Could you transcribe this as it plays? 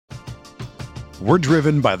We're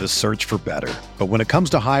driven by the search for better. But when it comes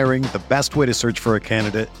to hiring, the best way to search for a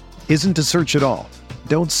candidate isn't to search at all.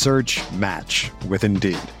 Don't search, match with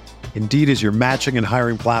Indeed. Indeed is your matching and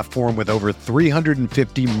hiring platform with over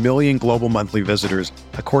 350 million global monthly visitors,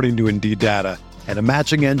 according to Indeed data, and a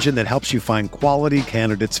matching engine that helps you find quality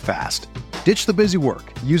candidates fast. Ditch the busy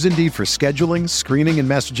work. Use Indeed for scheduling, screening, and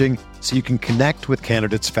messaging so you can connect with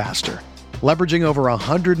candidates faster. Leveraging over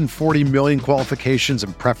 140 million qualifications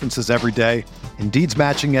and preferences every day, Indeed's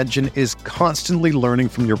matching engine is constantly learning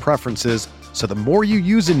from your preferences, so the more you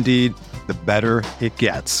use Indeed, the better it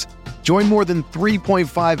gets. Join more than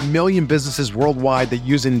 3.5 million businesses worldwide that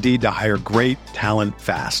use Indeed to hire great talent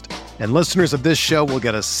fast. And listeners of this show will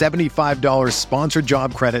get a $75 sponsored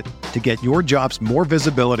job credit to get your jobs more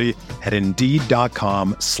visibility at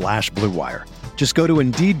Indeed.com/Blue Wire. Just go to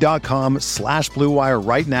Indeed.com/Blue Wire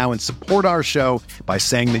right now and support our show by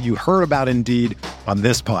saying that you heard about Indeed on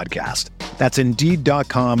this podcast. That's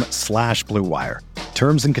Indeed.com/Blue Wire.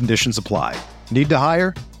 Terms and conditions apply. Need to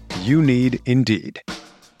hire? You need Indeed.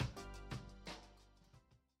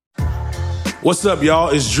 What's up, y'all?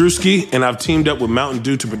 It's Drewski, and I've teamed up with Mountain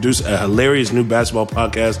Dew to produce a hilarious new basketball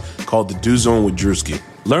podcast called The Dew Zone with Drewski.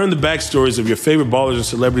 Learn the backstories of your favorite ballers and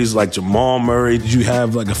celebrities like Jamal Murray. Did you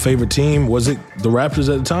have like a favorite team? Was it the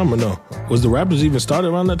Raptors at the time or no? Was the Raptors even started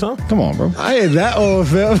around that time? Come on, bro. I ain't that old,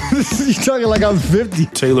 fam. You talking like I'm 50.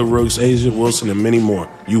 Taylor Rooks, Asia Wilson, and many more.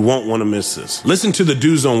 You won't want to miss this. Listen to The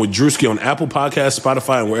Dew Zone with Drewski on Apple Podcasts,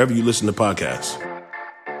 Spotify, and wherever you listen to podcasts.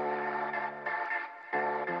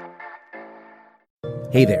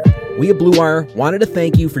 Hey there. We at Blue Wire wanted to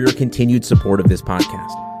thank you for your continued support of this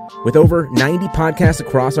podcast. With over 90 podcasts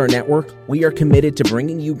across our network, we are committed to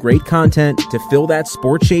bringing you great content to fill that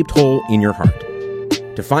sport-shaped hole in your heart.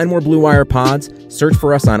 To find more Blue Wire pods, search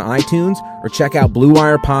for us on iTunes or check out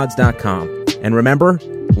BlueWirePods.com. And remember,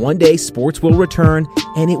 one day sports will return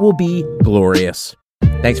and it will be glorious.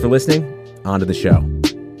 Thanks for listening. On to the show.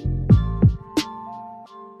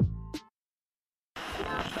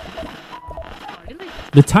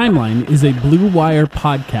 The Timeline is a Blue Wire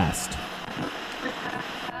podcast.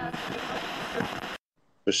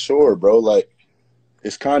 For sure, bro. Like,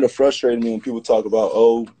 it's kind of frustrating me when people talk about,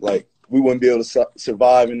 oh, like, we wouldn't be able to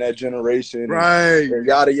survive in that generation. Right. And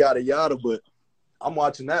yada, yada, yada. But I'm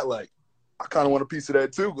watching that like, I kind of want a piece of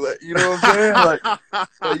that too. Like, you know what I'm saying? Like,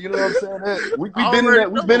 you know what I'm saying? We've been in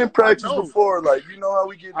that. We've been in practice before. Like, you know how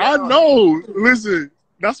we get down. I know. Listen,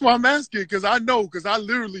 that's why I'm asking, because I know, because I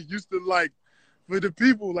literally used to, like, for the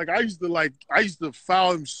people, like, I used to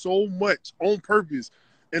foul him so much on purpose,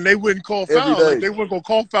 and they wouldn't call foul. Like, they weren't going to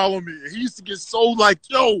call foul on me. And he used to get so, like,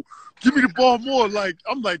 yo, give me the ball more. Like,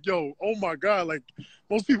 I'm like, yo, oh, my God. Like,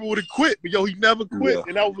 most people would have quit, but, yo, he never quit. Yeah.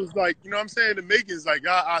 And that was, like, you know what I'm saying? To make it, like,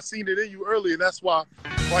 I seen it in you early, and that's why,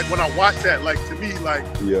 like, when I watched that, like, to me, like,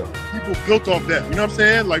 people built off that. You know what I'm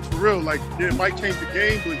saying? Like, for real. Like, yeah, it might change the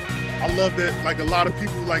game, but I love that, like, a lot of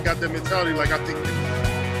people, like, got that mentality. Like, I think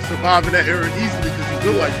survive in that era easily because he's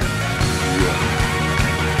built like that.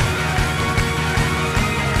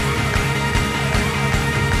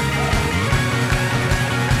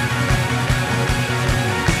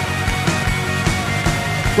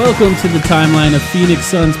 Welcome to the Timeline of Phoenix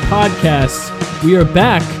Suns podcast. We are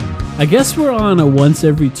back. I guess we're on a once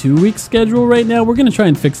every 2 week schedule right now. We're going to try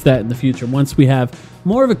and fix that in the future once we have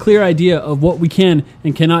more of a clear idea of what we can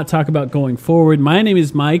and cannot talk about going forward. My name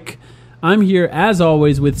is Mike. I'm here, as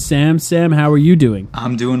always, with Sam. Sam, how are you doing?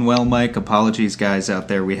 I'm doing well, Mike. Apologies, guys, out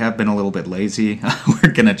there. We have been a little bit lazy.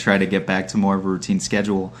 We're going to try to get back to more of a routine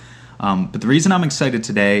schedule. But the reason I'm excited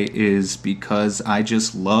today is because I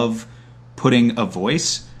just love putting a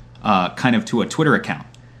voice kind of to a Twitter account.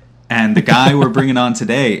 And the guy we're bringing on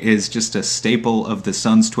today is just a staple of the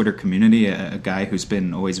Suns Twitter community, a guy who's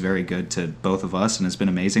been always very good to both of us and has been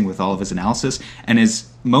amazing with all of his analysis, and is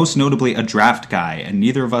most notably a draft guy. And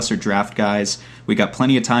neither of us are draft guys. We got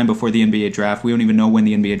plenty of time before the NBA draft. We don't even know when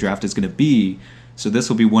the NBA draft is going to be. So this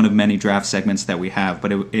will be one of many draft segments that we have.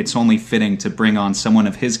 But it's only fitting to bring on someone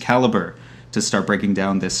of his caliber to start breaking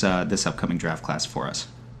down this upcoming draft class for us.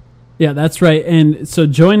 Yeah, that's right. And so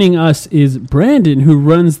joining us is Brandon, who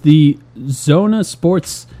runs the Zona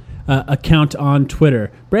Sports account on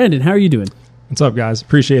Twitter. Brandon, how are you doing? What's up, guys?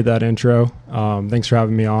 Appreciate that intro. Thanks for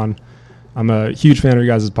having me on. I'm a huge fan of your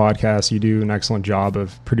guys' podcast. You do an excellent job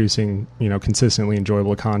of producing, consistently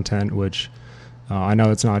enjoyable content, which I know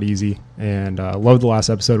it's not easy. And loved the last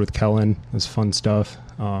episode with Kellen. It was fun stuff.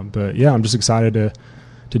 But yeah, I'm just excited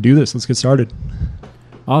to do this. Let's get started.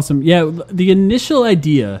 Awesome. Yeah, the initial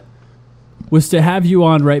idea was to have you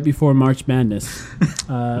on right before March Madness.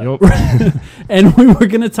 And we were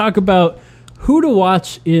going to talk about who to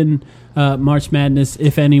watch in March Madness,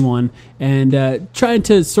 if anyone, and trying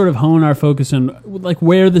to sort of hone our focus on like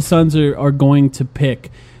where the Suns are going to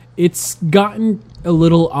pick. It's gotten a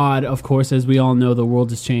little odd, of course, as we all know, the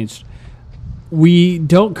world has changed. We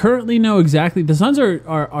don't currently know exactly. The Suns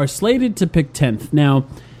are slated to pick 10th. Now,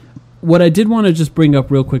 what I did want to just bring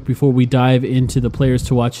up real quick before we dive into the players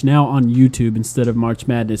to watch now on YouTube instead of March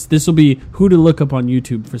Madness. This will be who to look up on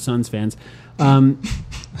YouTube for Suns fans.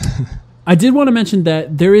 I did want to mention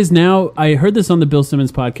that there is now, I heard this on the Bill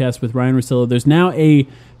Simmons podcast with Ryan Russillo, there's now a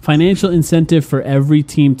financial incentive for every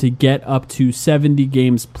team to get up to 70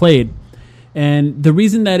 games played. And the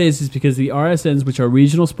reason that is because the RSNs, which are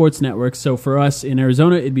regional sports networks, so for us in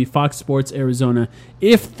Arizona, it'd be Fox Sports Arizona.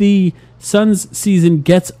 If the Suns season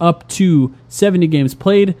gets up to 70 games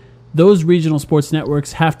played, those regional sports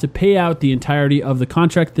networks have to pay out the entirety of the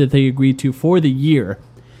contract that they agreed to for the year.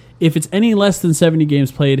 If it's any less than 70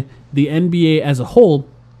 games played, the NBA as a whole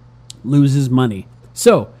loses money.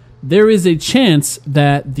 So there is a chance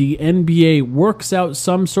that the NBA works out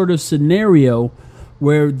some sort of scenario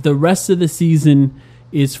where the rest of the season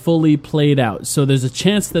is fully played out. So there's a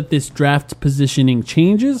chance that this draft positioning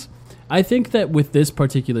changes. I think that with this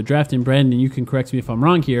particular draft, and Brandon, you can correct me if I'm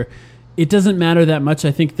wrong here, it doesn't matter that much.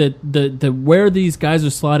 I think that the where these guys are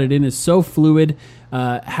slotted in is so fluid.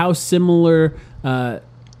 How similarly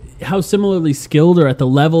skilled or at the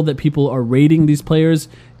level that people are rating these players,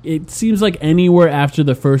 it seems like anywhere after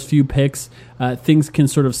the first few picks, things can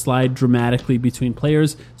sort of slide dramatically between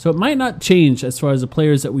players. So it might not change as far as the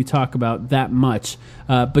players that we talk about that much.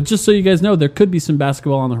 But just so you guys know, there could be some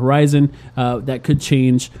basketball on the horizon that could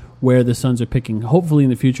change where the Suns are picking. Hopefully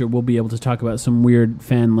in the future, we'll be able to talk about some weird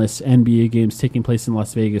fanless NBA games taking place in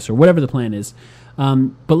Las Vegas or whatever the plan is.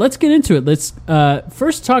 But let's get into it. Let's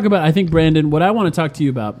first talk about, I think, Brandon, what I want to talk to you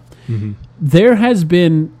about. Mm-hmm. There has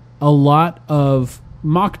been a lot of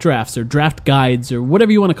mock drafts or draft guides or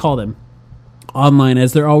whatever you want to call them online,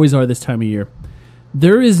 as there always are this time of year.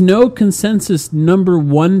 There is no consensus number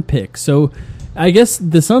one pick. So I guess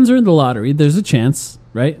the Suns are in the lottery. There's a chance,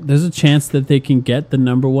 right? There's a chance that they can get the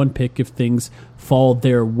number one pick if things fall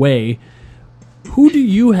their way. Who do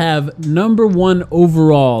you have number one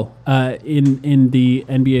overall in the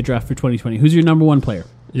NBA draft for 2020? Who's your number one player?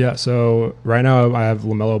 Yeah, so right now I have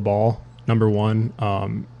LaMelo Ball, number one.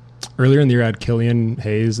 Earlier in the year, I had Killian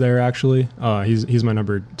Hayes there, actually. He's my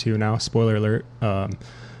number two now, spoiler alert.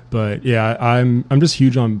 But yeah, I'm just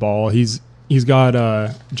huge on Ball. He's got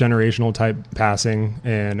generational type passing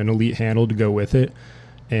and an elite handle to go with it.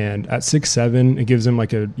 And at 6'7", it gives him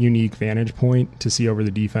like a unique vantage point to see over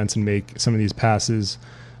the defense and make some of these passes.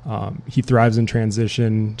 He thrives in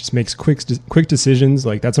transition, just makes quick decisions.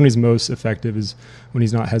 Like that's when he's most effective, is when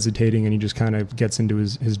he's not hesitating and he just kind of gets into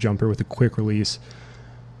his jumper with a quick release.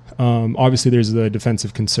 Obviously, there's the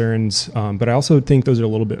defensive concerns, but I also think those are a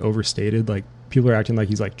little bit overstated. Like people are acting like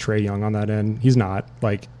he's like Trae Young on that end. He's not.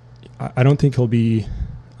 Like I don't think he'll be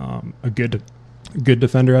a good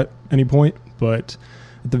defender at any point, but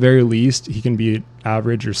at the very least, he can be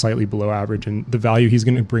average or slightly below average, and the value he's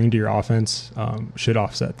going to bring to your offense should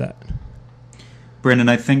offset that. Brandon,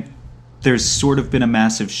 I think there's sort of been a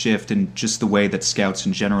massive shift in just the way that scouts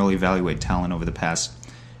in general evaluate talent over the past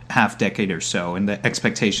half decade or so, and the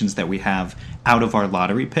expectations that we have out of our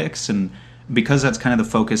lottery picks. And because that's kind of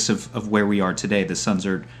the focus of where we are today, the Suns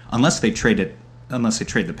are, unless they trade the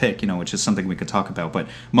pick, which is something we could talk about, but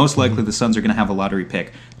most likely the Suns are going to have a lottery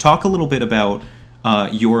pick. Talk a little bit about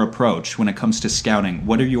your approach when it comes to scouting.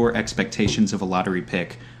 What are your expectations of a lottery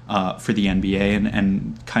pick for the NBA,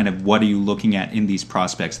 and kind of what are you looking at in these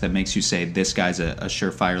prospects that makes you say this guy's a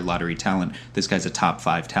surefire lottery talent, this guy's a top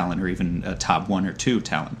 5 talent, or even a top 1 or 2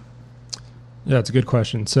 talent? Yeah, it's a good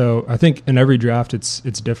question. So I think in every draft it's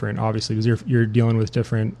different, obviously, because you're dealing with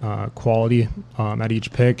different quality at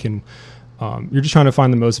each pick, and you're just trying to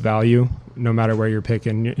find the most value no matter where you're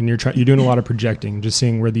picking, and you're doing a lot of projecting, just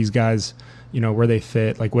seeing where these guys, where they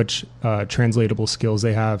fit, like which translatable skills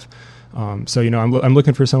they have. So I'm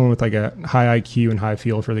looking for someone with like a high IQ and high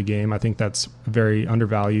feel for the game. I think that's a very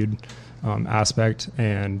undervalued aspect,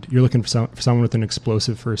 and you're looking for someone with an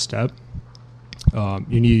explosive first step.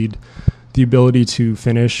 You need the ability to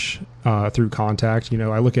finish through contact.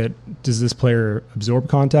 I look at, does this player absorb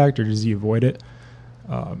contact or does he avoid it?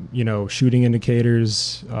 Shooting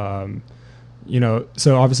indicators. So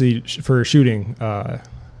obviously for shooting,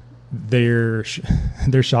 their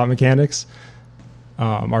shot mechanics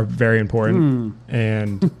are very important,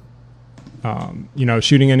 and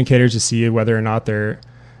shooting indicators to see whether or not they're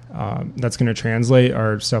that's going to translate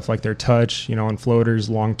are stuff like their touch, on floaters,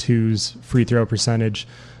 long twos, free throw percentage.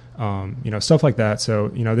 stuff like that. So,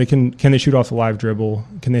 can they shoot off the live dribble?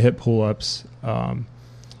 Can they hit pull-ups?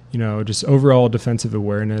 Just overall defensive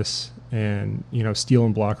awareness and, steal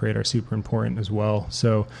and block rate are super important as well.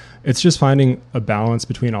 So it's just finding a balance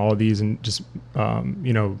between all of these and just,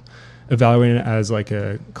 evaluating it as like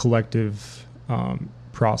a collective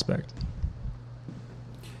prospect.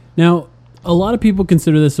 Now, a lot of people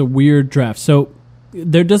consider this a weird draft. So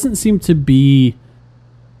there doesn't seem to be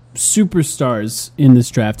superstars in this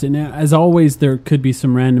draft. And as always, there could be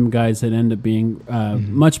some random guys that end up being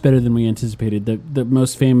much better than we anticipated. The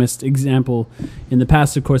most famous example in the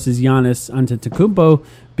past, of course, is Giannis Antetokounmpo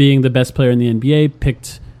being the best player in the NBA,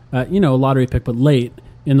 picked, a lottery pick, but late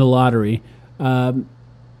in the lottery. What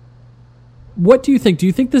do you think? Do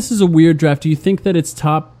you think this is a weird draft? Do you think that it's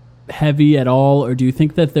top heavy at all? Or do you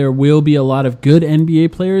think that there will be a lot of good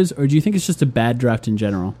NBA players? Or do you think it's just a bad draft in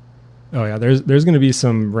general? Oh yeah, there's going to be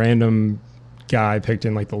some random guy picked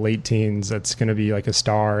in like the late teens that's going to be like a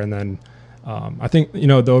star, and then I think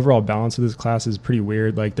the overall balance of this class is pretty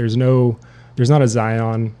weird. Like there's not a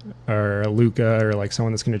Zion or a Luka or like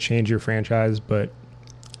someone that's going to change your franchise, but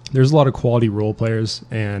there's a lot of quality role players,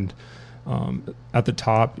 and at the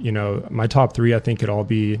top, my top three I think could all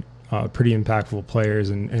be pretty impactful players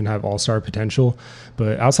and have all-star potential.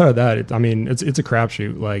 But outside of that, it's a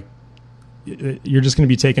crapshoot. Like you're just going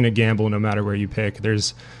to be taking a gamble no matter where you pick.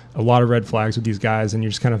 There's a lot of red flags with these guys, and you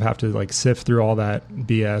just kind of have to like sift through all that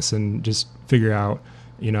BS and just figure out,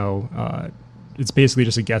 it's basically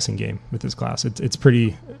just a guessing game with this class. It's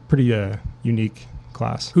pretty unique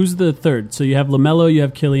class. Who's the third? So you have LaMelo, you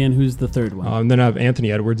have Killian. Who's the third one? Then I have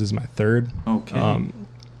Anthony Edwards as my third. Okay.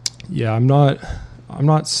 I'm not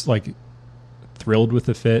like thrilled with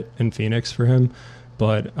the fit in Phoenix for him,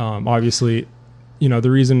 but obviously, the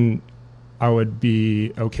reason I would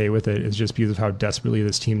be okay with it is just because of how desperately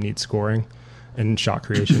this team needs scoring and shot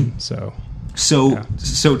creation. So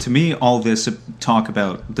to me, all this talk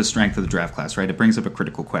about the strength of the draft class, right? It brings up a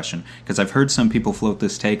critical question, because I've heard some people float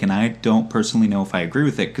this take, and I don't personally know if I agree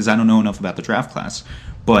with it because I don't know enough about the draft class.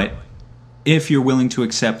 But if you're willing to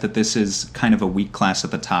accept that this is kind of a weak class at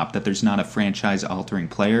the top, that there's not a franchise-altering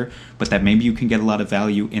player, but that maybe you can get a lot of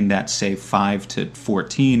value in that, say, 5 to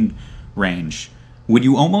 14 range, would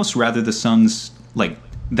you almost rather the Suns, like,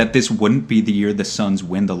 that this wouldn't be the year the Suns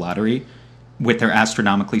win the lottery with their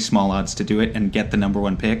astronomically small odds to do it and get the number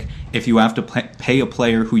one pick, if you have to pay a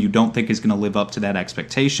player who you don't think is going to live up to that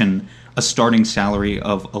expectation a starting salary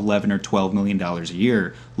of $11 or $12 million a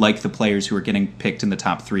year, like the players who are getting picked in the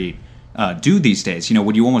top three do these days?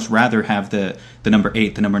 Would you almost rather have the number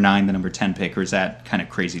 8, the number 9, the number 10 pick, or is that kind of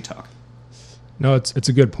crazy talk? No, it's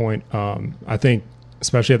a good point. I think,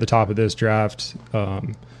 especially at the top of this draft,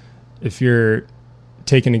 if you're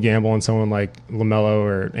taking a gamble on someone like LaMelo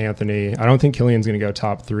or Anthony, I don't think Killian's going to go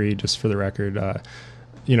top 3, just for the record.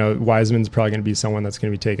 Wiseman's probably going to be someone that's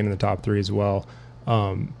going to be taken in the top 3 as well.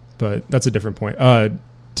 But that's a different point.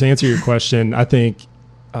 To answer your question, I think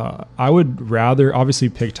I would rather obviously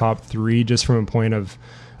pick top 3 just from a point of,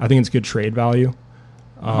 I think it's good trade value.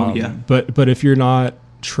 But if you're not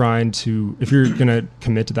if you're going to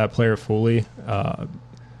commit to that player fully,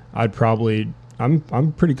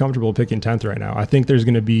 I'm pretty comfortable picking 10th right now. I think there's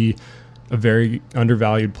going to be a very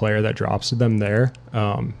undervalued player that drops to them there.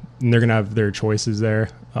 And they're going to have their choices there.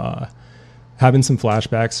 Having some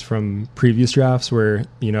flashbacks from previous drafts where,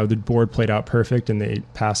 the board played out perfect and they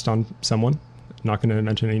passed on someone. Not going to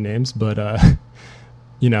mention any names, but, I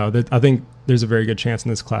think there's a very good chance in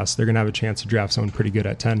this class they're going to have a chance to draft someone pretty good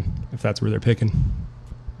at 10 if that's where they're picking.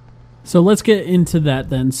 So let's get into that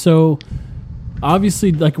then. So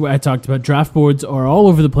obviously, like I talked about, draft boards are all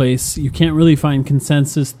over the place. You can't really find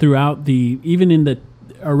consensus throughout even in the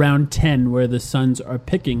around 10 where the Suns are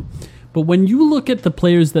picking. But when you look at the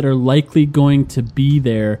players that are likely going to be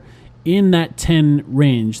there in that 10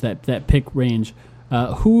 range, that pick range,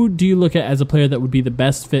 who do you look at as a player that would be the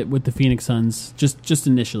best fit with the Phoenix Suns, just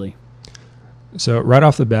initially? So right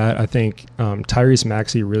off the bat, I think Tyrese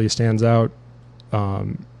Maxey really stands out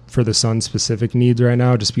for the Suns' specific needs right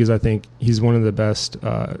now, just because I think he's one of the best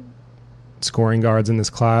scoring guards in this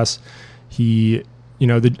class. He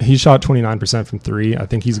shot 29% from 3. I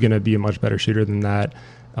think he's going to be a much better shooter than that.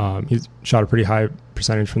 He's shot a pretty high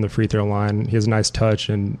percentage from the free throw line. He has a nice touch,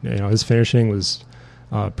 and his finishing was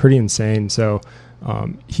pretty insane. So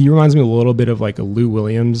he reminds me a little bit of like a Lou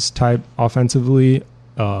Williams type offensively,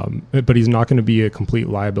 but he's not going to be a complete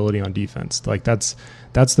liability on defense. Like that's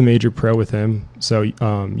the major pro with him. So you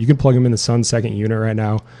can plug him in the Suns' second unit right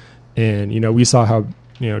now, and we saw how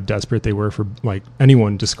desperate they were for like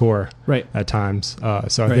anyone to score right at times.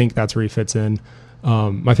 So I think that's where he fits in.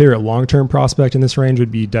 My favorite long-term prospect in this range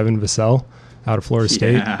would be Devin Vassell out of Florida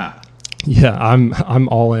State. Yeah, I'm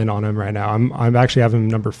all in on him right now. I'm actually having him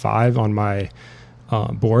number 5 on my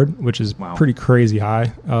board, which is pretty crazy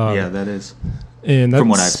high. Yeah, that is. And that from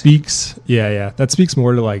what speaks, that speaks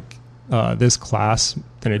more to like this class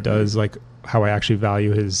than it does like how I actually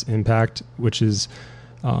value his impact, which is,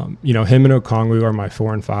 him and Okongwu are my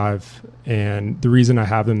 4 and 5. And the reason I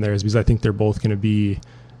have them there is because I think they're both going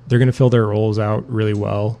to fill their roles out really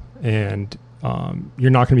well. And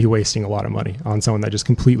you're not going to be wasting a lot of money on someone that just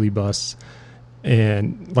completely busts.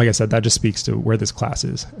 And like I said, that just speaks to where this class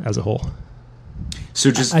is as a whole.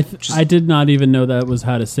 So I did not even know that was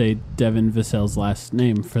how to say Devin Vassell's last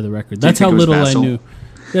name, for the record. That's how little I knew.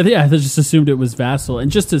 Yeah, I just assumed it was Vassell. And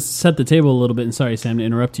just to set the table a little bit, and sorry, Sam, to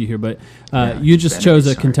interrupt you here, but you just chose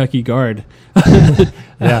a Kentucky guard.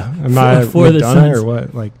 Am I for the Suns or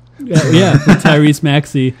what? Like, Tyrese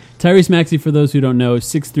Maxey. Tyrese Maxey, for those who don't know,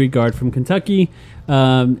 6'3" guard from Kentucky,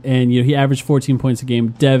 and he averaged 14 points a game.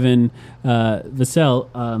 Devin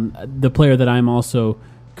Vassell, the player that I'm also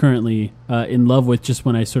currently in love with, just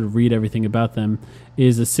when I sort of read everything about them,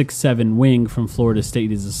 is a 6'7" wing from Florida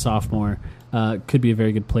State. He's a sophomore. Could be a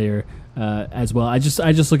very good player as well. I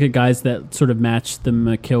just look at guys that sort of match the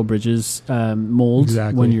Mikal Bridges mold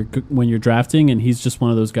when you're drafting, and he's just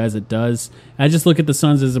one of those guys that does. I just look at the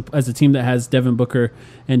Suns as a team that has Devin Booker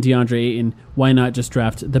and DeAndre Ayton. Why not just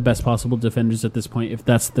draft the best possible defenders at this point if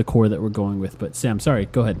that's the core that we're going with? But Sam, sorry,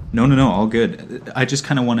 go ahead. No, all good. I just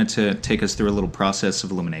kind of wanted to take us through a little process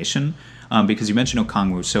of elimination because you mentioned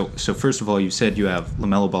Okongwu. So first of all, you said you have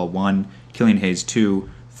LaMelo Ball 1, Killian Hayes 2,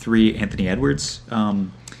 3, Anthony Edwards,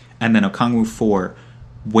 and then Okongwu 4.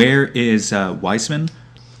 Where is Wiseman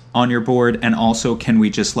on your board? And also, can we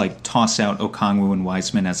just like toss out Okongwu and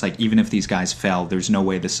Wiseman as like, even if these guys fell, there's no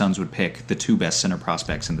way the Suns would pick the 2 best center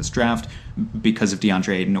prospects in this draft because of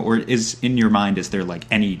DeAndre Ayton? Or is there like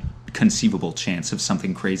any conceivable chance of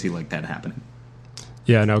something crazy like that happening?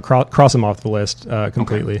 Yeah, no, cross them off the list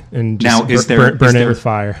completely. Okay. And just now, burn it with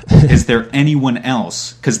fire. Is there anyone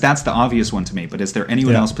else? Because that's the obvious one to me. But is there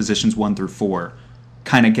anyone else, positions 1 through 4,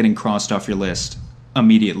 kind of getting crossed off your list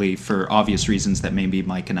immediately for obvious reasons that maybe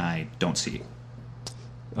Mike and I don't see?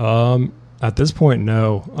 At this point,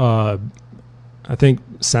 no. I think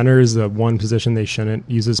center is the one position they shouldn't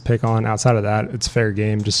use this pick on. Outside of that, it's fair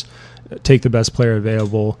game. Just take the best player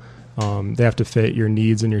available. They have to fit your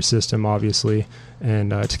needs and your system, obviously.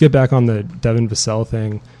 And to get back on the Devin Vassell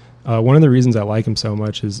thing, one of the reasons I like him so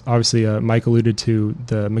much is obviously Mike alluded to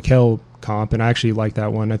the Mikal comp, and I actually like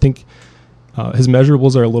that one. I think his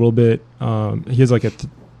measurables are a little bit he has like a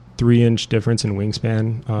 3-inch difference in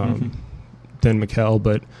wingspan than Mikal,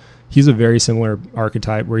 but he's a very similar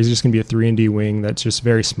archetype where he's just going to be a 3-and-D wing that's just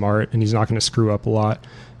very smart, and he's not going to screw up a lot.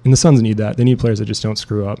 And the Suns need that. They need players that just don't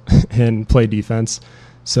screw up and play defense.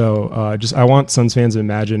 So I want Suns fans to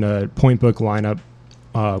imagine a point book lineup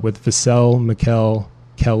with Vassell, Mikal,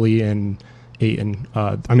 Kelly, and Ayton.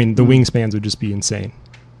 The wingspans would just be insane.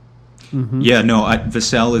 Mm-hmm. Yeah, no,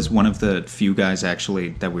 Vassell is one of the few guys actually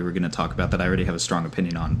that we were going to talk about that I already have a strong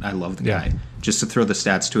opinion on. I love the guy. Just to throw the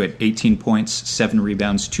stats to it, 18 points, 7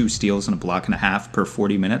 rebounds, 2 steals, and a block and a half per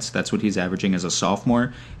 40 minutes. That's what he's averaging as a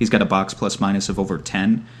sophomore. He's got a box plus minus of over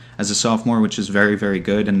 10 as a sophomore, which is very, very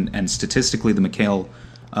good. And statistically, the Mikal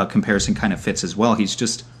comparison kind of fits as well. He's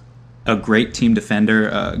just a great team defender,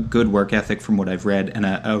 a good work ethic from what I've read, and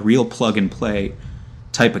a real plug-and-play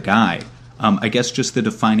type of guy. I guess just the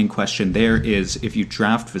defining question there is if you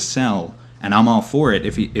draft Vassell, and I'm all for it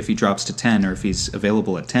if he drops to 10 or if he's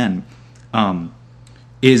available at 10,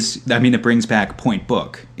 it brings back point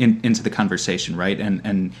book into the conversation, right?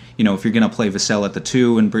 And if you're going to play Vassell at the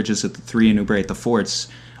 2 and Bridges at the 3 and Oubre at the 4, it's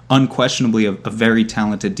unquestionably a very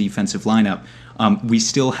talented defensive lineup. We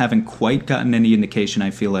still haven't quite gotten any indication, I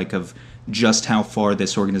feel like, of just how far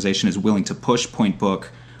this organization is willing to push point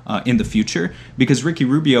book in the future, because Ricky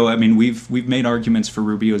Rubio, we've made arguments for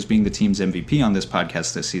Rubio as being the team's MVP on this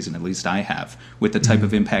podcast this season, at least I have, with the type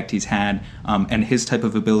of impact he's had and his type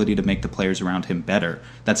of ability to make the players around him better.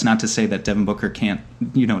 That's not to say that Devin Booker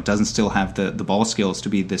doesn't still have the ball skills to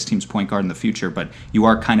be this team's point guard in the future, but you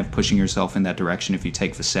are kind of pushing yourself in that direction if you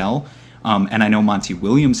take Vassell. And I know Monty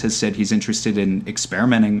Williams has said he's interested in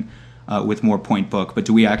experimenting with more point book, but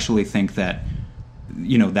do we actually think that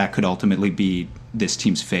that could ultimately be this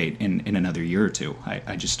team's fate in another year or two?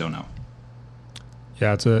 I just don't know.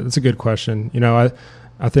 Yeah, it's a good question.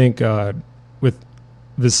 I think with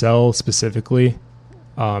Vassell specifically,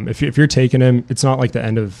 if you're taking him, it's not like the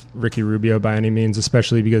end of Ricky Rubio by any means,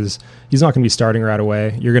 especially because he's not going to be starting right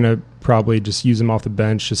away. You're going to probably just use him off the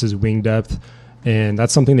bench, just his wing depth. and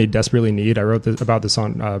that's something they desperately need. I wrote about this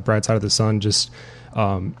on Bright Side of the Sun. Just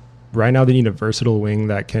right now they need a versatile wing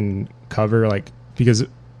that can cover, like, because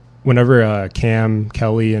whenever Cam,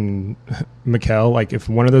 Kelly, and Mikal, like if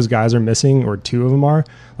one of those guys are missing or two of them are,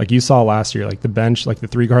 like you saw last year, like the bench, like the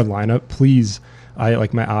 3-guard lineup, please, I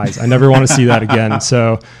like my eyes. I never want to see that again.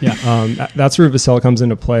 So that's where Vassell comes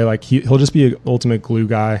into play. Like he'll just be an ultimate glue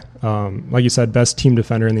guy. Like you said, best team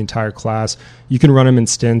defender in the entire class. You can run him in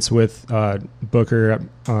stints with Booker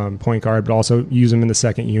at point guard, but also use him in the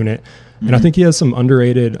second unit. And I think he has some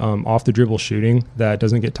underrated off the dribble shooting that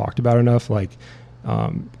doesn't get talked about enough. Like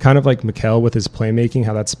kind of like Mikal with his playmaking,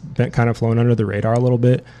 how that's been kind of flown under the radar a little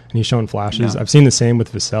bit, and he's shown flashes. I've seen the same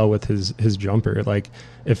with Vassell with his jumper. Like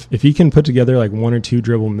if he can put together like 1 or 2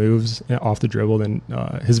 dribble moves off the dribble, then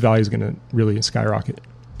his value is going to really skyrocket.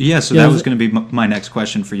 Yeah, so that was going to be my next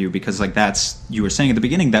question for you, because like you were saying at the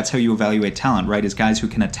beginning, that's how you evaluate talent, right? Is guys who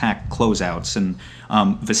can attack closeouts. And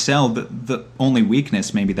Vassell, the only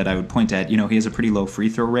weakness maybe that I would point at, he has a pretty low free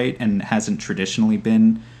throw rate and hasn't traditionally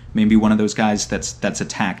been maybe one of those guys that's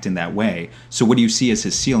attacked in that way. So what do you see as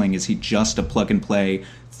his ceiling? Is he just a plug-and-play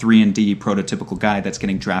 3-and-D prototypical guy that's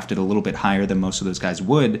getting drafted a little bit higher than most of those guys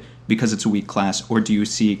would because it's a weak class, or do you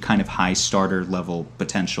see kind of high starter-level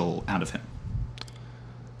potential out of him?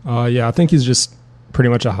 Yeah, I think he's just pretty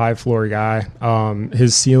much a high-floor guy.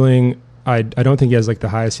 His ceiling, I don't think he has like the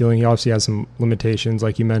highest ceiling. He obviously has some limitations.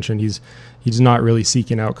 Like you mentioned, he's not really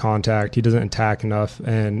seeking out contact. He doesn't attack enough,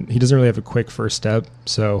 and he doesn't really have a quick first step.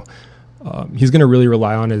 So he's going to really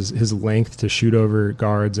rely on his length to shoot over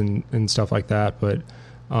guards and stuff like that. But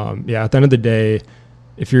at the end of the day,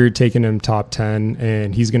 if you're taking him top 10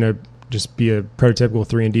 and he's going to just be a prototypical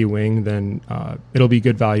 3-and-D wing, then it'll be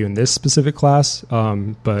good value in this specific class.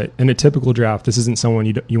 But in a typical draft, this isn't someone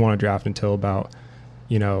you want to draft until about,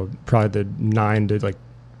 probably the 9 to like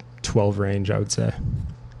 12 range, I would say.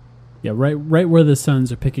 Yeah, right where the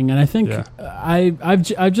Suns are picking. And I think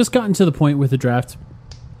I've just gotten to the point with the draft,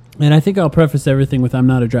 and I think I'll preface everything with I'm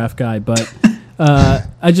not a draft guy, but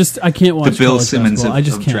I can't watch the Bill Simmons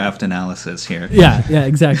of draft analysis here. Yeah,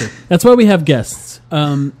 exactly. That's why we have guests.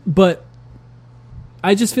 But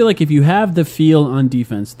I just feel like if you have the feel on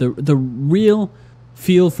defense, the real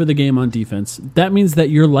feel for the game on defense, that means that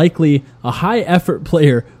you're likely a high-effort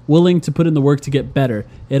player willing to put in the work to get better.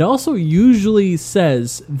 It also usually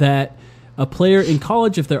says that a player in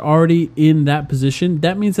college, if they're already in that position,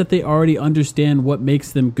 that means that they already understand what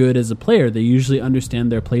makes them good as a player. They usually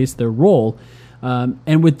understand their place, their role.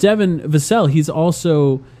 And with Devin Vassell, he's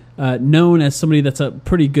also known as somebody that's a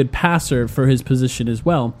pretty good passer for his position as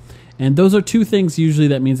well. And those are two things usually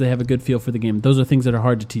that means they have a good feel for the game. Those are things that are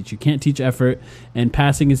hard to teach. You can't teach effort, and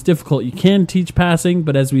passing is difficult. You can teach passing,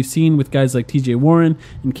 but as we've seen with guys like TJ Warren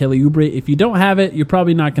and Kelly Oubre, if you don't have it, you're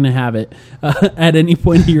probably not going to have it at any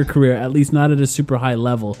point in your career, at least not at a super high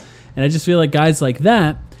level. And I just feel like guys like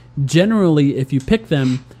that, generally, if you pick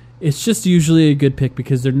them, it's just usually a good pick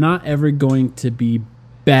because they're not ever going to be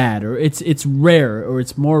bad, or it's rare, or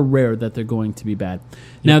it's more rare that they're going to be bad.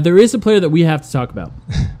 Now, there is a player that we have to talk about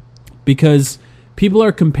because people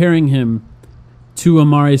are comparing him to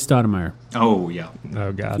Amare Stoudemire. Oh, yeah.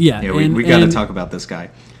 Oh, God. Yeah, we got to talk about this guy.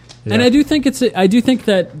 Yeah. And I do think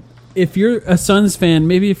that if you're a Suns fan,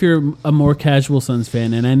 maybe if you're a more casual Suns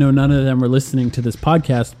fan, and I know none of them are listening to this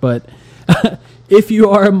podcast, but if you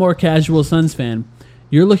are a more casual Suns fan,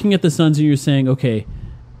 you're looking at the Suns and you're saying, okay,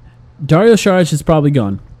 Dario Saric is probably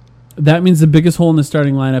gone. That means the biggest hole in the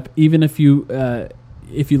starting lineup, even if you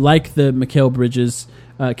like the Mikal Bridges,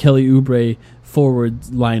 Kelly Oubre forward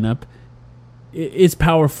lineup, is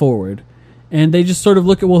power forward. And they just sort of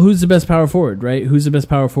look at, well, who's the best power forward, right? Who's the best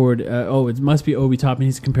power forward? It must be Obi Toppin.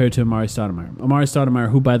 He's compared to Amare Stoudemire. Amare Stoudemire,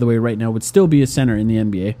 who, by the way, right now would still be a center in the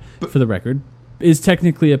NBA, for the record, is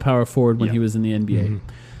technically a power forward when he was in the NBA. Mm-hmm.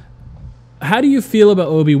 How do you feel about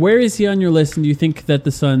Obi? Where is he on your list, and do you think that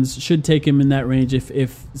the Suns should take him in that range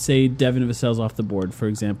if say, Devin Vassell's off the board, for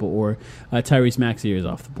example, or Tyrese Maxey is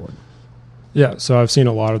off the board? Yeah, so I've seen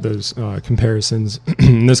a lot of those comparisons.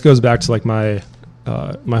 And this goes back to like my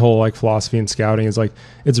whole like philosophy in scouting is like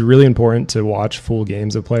it's really important to watch full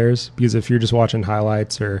games of players, because if you're just watching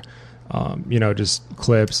highlights or just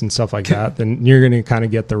clips and stuff like that, then you're going to kind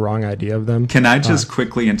of get the wrong idea of them. Can I just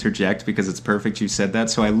quickly interject, because it's perfect you said that?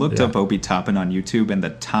 So I looked up Obi Toppin on YouTube, and the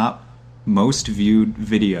top most viewed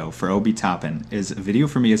video for Obi Toppin is a video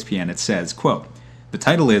from ESPN. It says, quote, the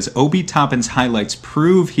title is Obi Toppin's highlights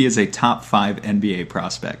prove he is a top 5 NBA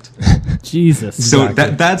prospect. Jesus. So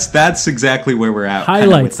that's exactly where we're at.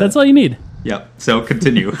 Highlights. That's all you need. Yep. So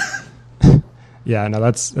continue. Yeah, no,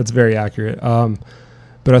 that's very accurate.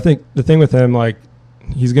 But I think the thing with him, like,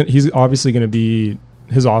 he's obviously going to be,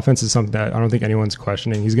 his offense is something that I don't think anyone's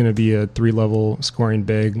questioning. He's going to be a 3-level scoring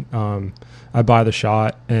big. I buy the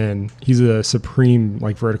shot, and he's a supreme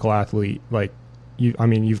like vertical athlete. Like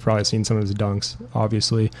you've probably seen some of his dunks.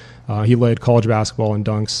 Obviously, he led college basketball in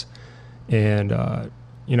dunks, and I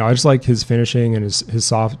just like his finishing and his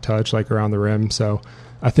soft touch like around the rim. So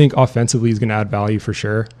I think offensively he's going to add value for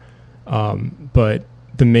sure. But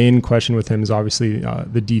the main question with him is obviously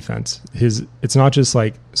the defense. It's not just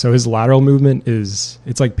like, so his lateral movement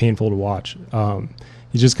it's like painful to watch.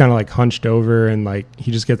 He's just kind of like hunched over and like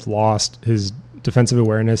he just gets lost. His defensive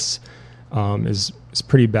awareness is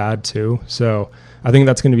pretty bad too. So I think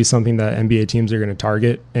that's going to be something that NBA teams are going to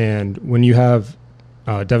target. And when you have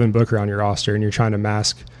Devin Booker on your roster and you're trying to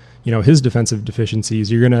mask, his defensive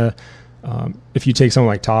deficiencies, you're going to, if you take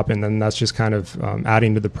someone like Toppin, then that's just kind of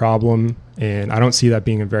adding to the problem. And I don't see that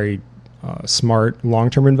being a very smart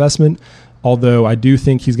long-term investment. Although I do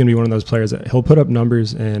think he's going to be one of those players that he'll put up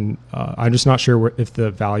numbers, and I'm just not sure if the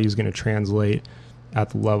value is going to translate at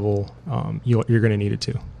the level you're going to need it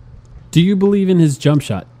to. Do you believe in his jump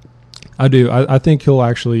shot? I do. I think he'll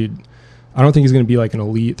actually, I don't think he's going to be like an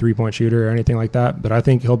elite 3-point shooter or anything like that, but I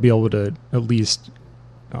think he'll be able to at least,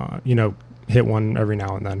 hit one every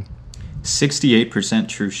now and then. 68%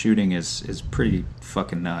 true shooting is pretty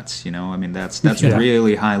fucking nuts, I mean, that's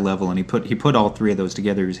really high level, and he put all three of those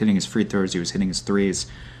together. He was hitting his free throws, he was hitting his threes.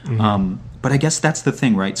 Mm-hmm. But I guess that's the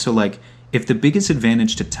thing, right? So like, if the biggest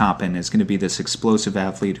advantage to Toppin is going to be this explosive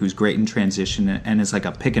athlete who's great in transition and is like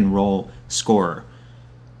a pick and roll scorer,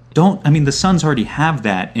 the Suns already have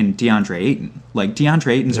that in DeAndre Ayton. Like,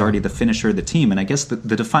 DeAndre Ayton's already the finisher of the team. And I guess the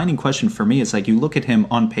defining question for me is, like, you look at him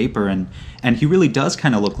on paper, and he really does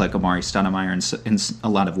kind of look like Amari Stoudemire in a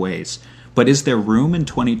lot of ways. But is there room in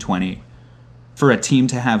 2020 for a team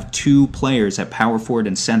to have two players at power forward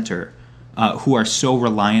and center who are so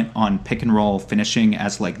reliant on pick and roll finishing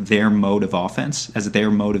as, like, their mode of offense, as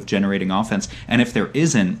their mode of generating offense? And if there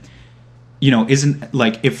isn't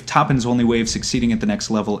like, if Toppin's only way of succeeding at the next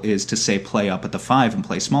level is to, say, play up at the 5 and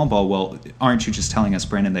play small ball, well, aren't you just telling us,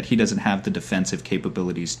 Brandon, that he doesn't have the defensive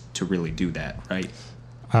capabilities to really do that, right?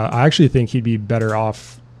 I actually think he'd be better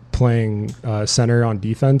off playing center on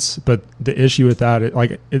defense, but the issue with that,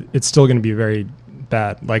 it's still going to be very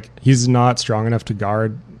bad. Like, he's not strong enough to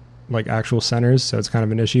guard, like, actual centers, so it's kind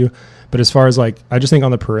of an issue. But as far as, like, I just think on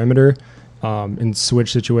the perimeter, in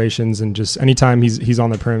switch situations, and just anytime he's on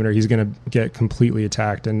the perimeter, he's going to get completely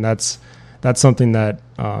attacked, and that's something that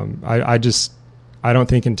I don't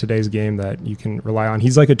think in today's game that you can rely on.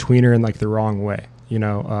 He's like a tweener in like the wrong way, I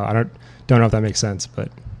don't know if that makes sense, but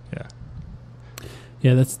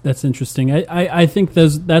yeah, that's interesting. I think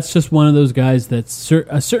that's just one of those guys that's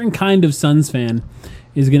a certain kind of Suns fan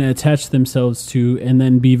is going to attach themselves to, and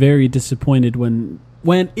then be very disappointed when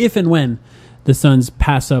the Suns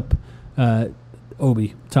pass up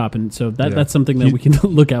Obi Toppin. So that's something that we can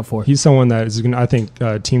look out for. He's someone that is going to, I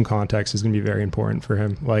think team context is going to be very important for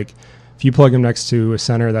him. Like, if you plug him next to a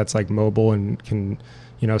center that's like mobile and can,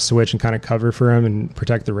 switch and kind of cover for him and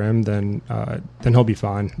protect the rim, then he'll be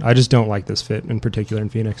fine. I just don't like this fit in particular in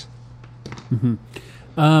Phoenix.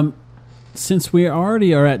 Mm-hmm. Since we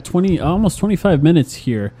already are at almost 25 minutes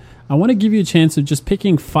here, I want to give you a chance of just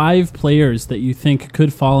picking 5 players that you think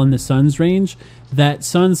could fall in the Suns range, that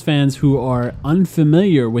Suns fans who are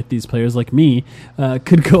unfamiliar with these players like me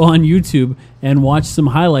could go on YouTube and watch some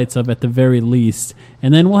highlights of at the very least.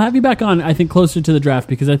 And then we'll have you back on, I think, closer to the draft,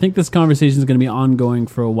 because I think this conversation is going to be ongoing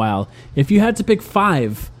for a while. If you had to pick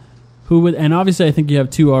 5, who would, and obviously I think you have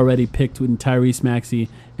 2 already picked with Tyrese Maxey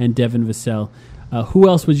and Devin Vassell, who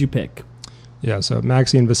else would you pick? Yeah, so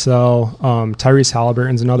Maxey and Vassell. Tyrese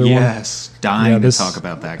Halliburton's another one. Yes, dying to talk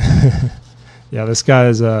about that guy. Yeah, this guy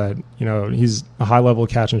is he's a high-level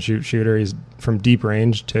catch-and-shoot shooter. He's from deep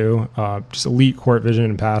range, too. Just elite court vision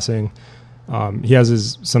and passing. He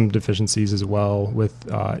has some deficiencies as well with,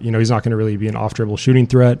 he's not going to really be an off-dribble shooting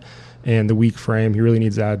threat, and the weak frame. He really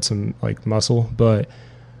needs to add some, like, muscle. But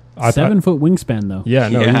 7-foot wingspan, though. Yeah,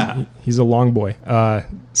 no, he's a long boy.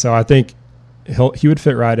 So I think he would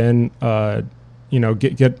fit right in.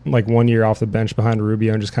 Get like 1 year off the bench behind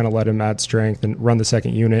Rubio and just kind of let him add strength and run the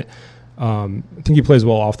second unit. I think he plays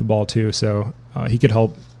well off the ball too, so he could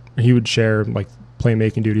help. He would share like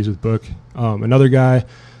playmaking duties with Book. Another guy,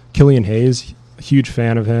 Killian Hayes, huge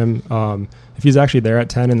fan of him. If he's actually there at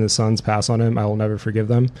 10 and the Suns pass on him, I will never forgive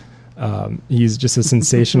them. He's just a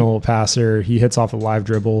sensational passer. He hits off a live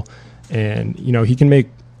dribble, and he can make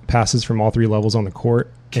passes from all 3 levels on the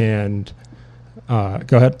court. And go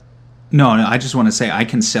ahead. No, I just want to say I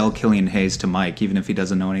can sell Killian Hayes to Mike, even if he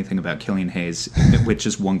doesn't know anything about Killian Hayes, with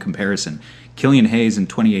just one comparison. Killian Hayes in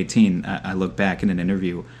 2018, I look back in an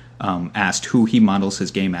interview, asked who he models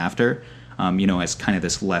his game after, as kind of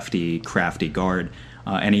this lefty, crafty guard,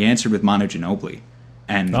 and he answered with Manu Ginobili.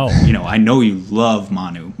 And, I know you love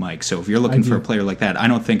Manu, Mike, so if you're looking for a player like that, I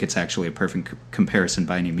don't think it's actually a perfect comparison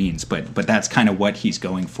by any means, but that's kind of what he's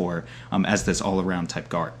going for as this all-around type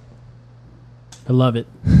guard. I love it.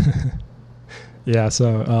 Yeah,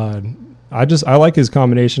 so I like his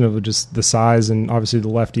combination of just the size and obviously the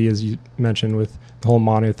lefty, as you mentioned, with the whole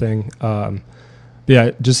Manu thing. But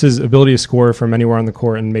yeah, just his ability to score from anywhere on the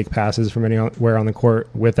court and make passes from anywhere on the court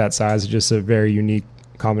with that size is just a very unique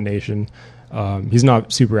combination. He's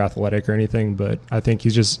not super athletic or anything, but I think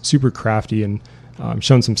he's just super crafty and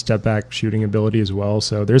shown some step back shooting ability as well.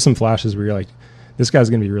 So there's some flashes where you're like, this guy's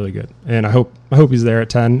going to be really good. And I hope he's there at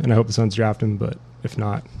 10, and I hope the Suns draft him, but if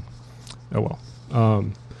not, oh well.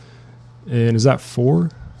 And is that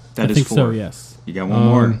 4? That is 4. I think so, yes. You got one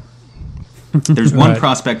more. There's one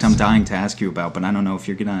prospect I'm dying to ask you about, but I don't know if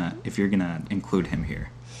you're gonna include him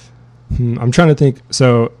here. I'm trying to think.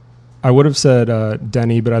 So I would have said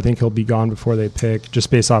Denny, but I think he'll be gone before they pick,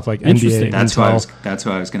 just based off like NBA. That's what I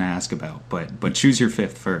was going to ask about. But choose your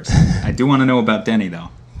 5th first. I do want to know about Denny though.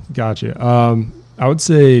 Gotcha. I would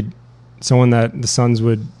say someone that the Suns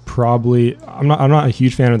would probably. I'm not a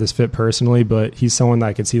huge fan of this fit personally, but he's someone that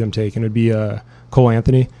I could see them taking. It'd be Cole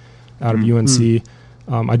Anthony out of UNC.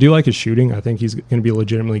 I do like his shooting. I think he's going to be a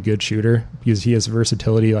legitimately good shooter because he has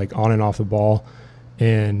versatility like on and off the ball.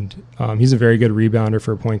 And he's a very good rebounder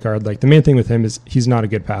for a point guard. Like the main thing with him is he's not a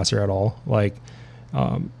good passer at all. Like,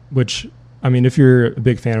 which I mean, if you're a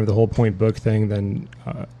big fan of the whole point book thing, then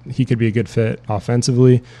he could be a good fit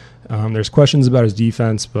offensively. There's questions about his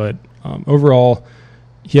defense, but overall,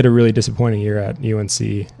 he had a really disappointing year at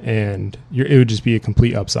UNC, and it would just be a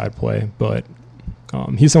complete upside play. But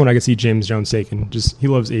he's someone I could see James Jones taking. Just he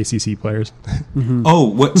loves ACC players.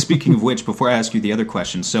 Oh, speaking of which, before I ask you the other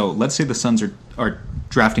question, so let's say the Suns are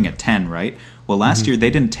drafting at 10, right? Well, last year they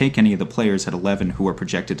didn't take any of the players at 11 who were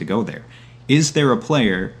projected to go there. Is there a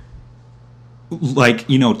player like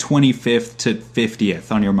 25th to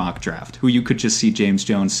 50th on your mock draft who you could just see James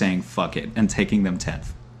Jones saying "fuck it" and taking them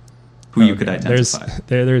 10th? Who you could identify?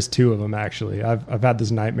 There's 2 of them actually. I've had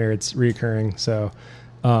this nightmare. It's reoccurring. So.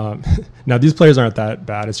 Now these players aren't that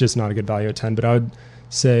bad. It's just not a good value at 10, but I would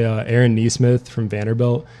say Aaron Nesmith from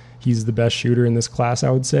Vanderbilt. He's the best shooter in this class,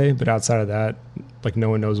 I would say, but outside of that, like no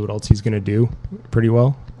one knows what else he's going to do pretty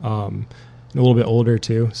well. And a little bit older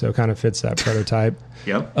too, so it kind of fits that prototype.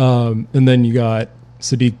 Yep. And then you got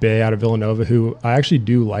Sadiq Bey out of Villanova, who I actually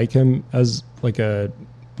do like him as like a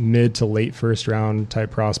mid to late first round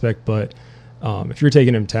type prospect, but if you're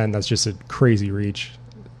taking him 10, that's just a crazy reach.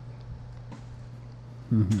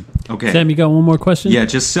 Okay, Sam, you got one more question? Yeah,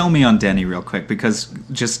 just sell me on Denny real quick, because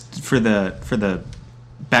just for the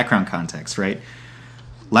background context, right?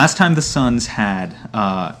 Last time the Suns had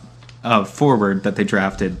a forward that they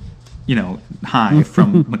drafted, high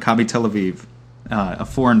from Maccabi Tel Aviv, a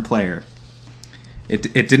foreign player. It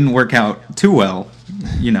didn't work out too well,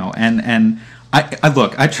 and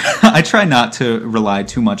I try not to rely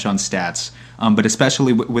too much on stats, but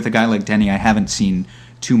especially with a guy like Denny, I haven't seen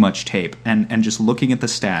too much tape, and just looking at the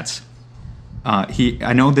stats,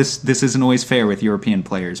 I know this isn't always fair with European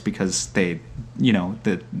players because they,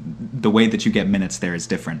 the way that you get minutes there is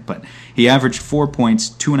different, but he averaged 4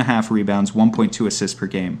 points, 2.5 rebounds, 1.2 assists per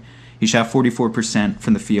game. He shot 44%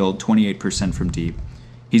 from the field, 28% from deep.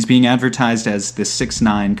 He's being advertised as this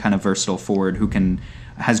 6'9" kind of versatile forward who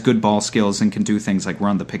has good ball skills and can do things like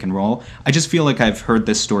run the pick and roll. I just feel like I've heard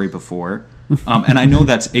this story before. And I know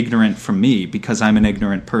that's ignorant from me because I'm an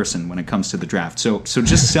ignorant person when it comes to the draft. So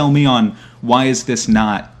just sell me on why is this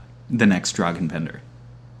not the next Dragan Bender?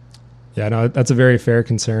 Yeah, no, that's a very fair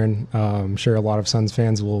concern. I'm sure a lot of Suns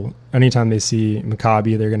fans will, anytime they see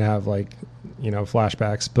Maccabi, they're going to have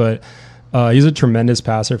flashbacks. But he's a tremendous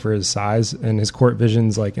passer for his size, and his court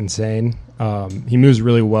vision's insane. He moves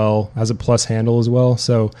really well, has a plus handle as well.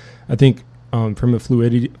 So I think from a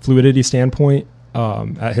fluidity standpoint,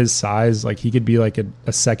 at his size, he could be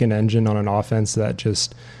a second engine on an offense that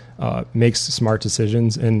just makes smart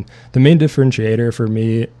decisions. And the main differentiator for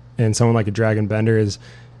me and someone like a Dragan Bender is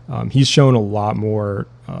he's shown a lot more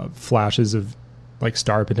flashes of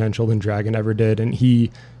star potential than Dragan ever did, and he's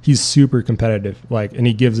super competitive, and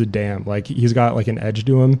he gives a damn. He's got an edge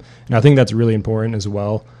to him, and I think that's really important as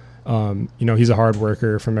well. He's a hard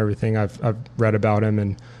worker from everything I've read about him,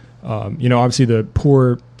 and obviously the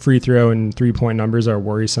poor free throw and 3-point numbers are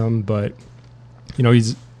worrisome, but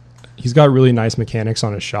he's got really nice mechanics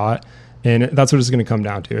on his shot, And that's what it's going to come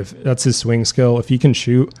down to. If that's his swing skill, if he can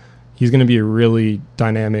shoot, he's going to be a really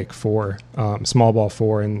dynamic small ball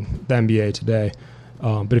four in the NBA today.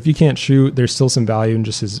 But if you can't shoot, there's still some value in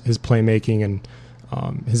just his playmaking and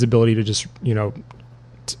his ability to just,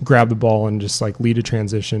 grab the ball and just like lead a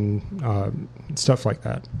transition, stuff like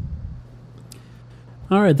that.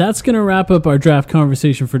 All right, that's going to wrap up our draft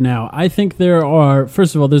conversation for now. I think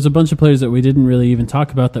first of all, there's a bunch of players that we didn't really even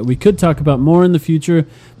talk about that we could talk about more in the future,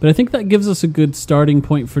 but I think that gives us a good starting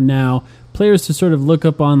point for now. Players to sort of look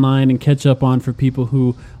up online and catch up on for people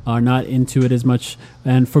who are not into it as much.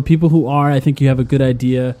 And for people who are, I think you have a good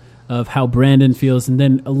idea of how Brandon feels, and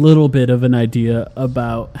then a little bit of an idea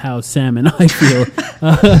about how Sam and I feel.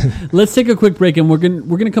 Let's take a quick break, and we're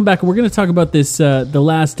gonna come back and we're gonna talk about this The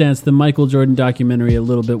Last Dance, the Michael Jordan documentary, a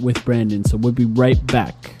little bit with Brandon. So we'll be right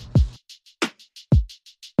back.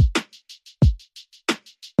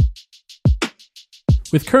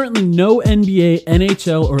 With currently no NBA,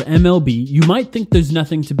 NHL, or MLB, you might think there's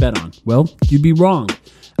nothing to bet on. Well, you'd be wrong.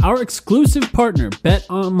 Our exclusive partner,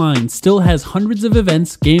 BetOnline, still has hundreds of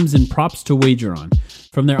events, games, and props to wager on.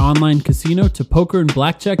 From their online casino to poker and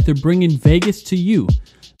blackjack, they're bringing Vegas to you.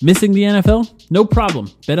 Missing the NFL? No problem.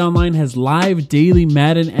 BetOnline has live daily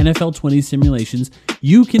Madden NFL 20 simulations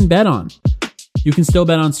you can bet on. You can still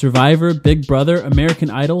bet on Survivor, Big Brother, American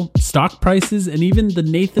Idol, stock prices, and even the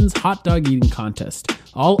Nathan's Hot Dog Eating Contest.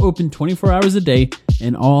 All open 24 hours a day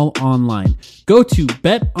and all online. Go to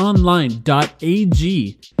betonline.ag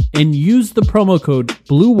and use the promo code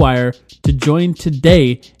BLUEWIRE to join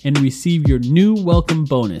today and receive your new welcome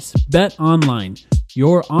bonus. BetOnline,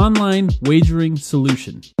 your online wagering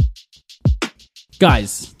solution.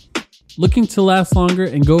 Guys, looking to last longer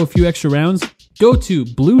and go a few extra rounds? Go to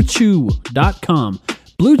BlueChew.com.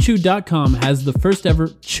 BlueChew.com has the first ever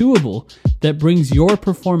chewable that brings your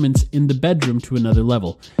performance in the bedroom to another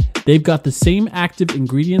level. They've got the same active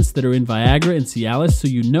ingredients that are in Viagra and Cialis, so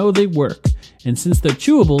you know they work. And since they're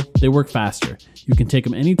chewable, they work faster. You can take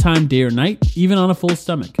them anytime, day or night, even on a full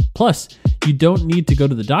stomach. Plus, you don't need to go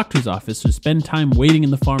to the doctor's office or spend time waiting in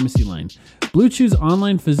the pharmacy line. Blue Chew's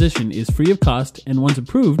online physician is free of cost, and once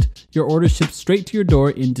approved, your order ships straight to your door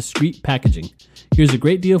in discreet packaging. Here's a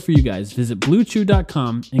great deal for you guys. Visit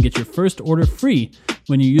BlueChew.com and get your first order free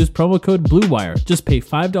when you use promo code BLUEWIRE. Just pay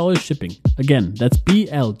 $5 shipping. Again, that's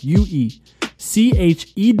BLUECHEW.com,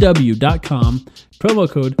 promo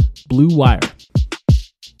code BLUEWIRE.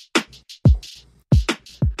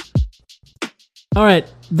 All right,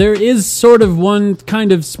 there is sort of one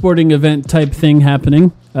kind of sporting event type thing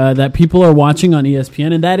happening that people are watching on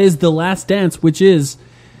ESPN, and that is The Last Dance, which is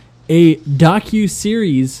a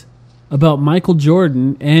docu-series about Michael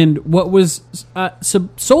Jordan and what was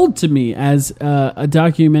sold to me as a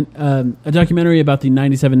documentary about the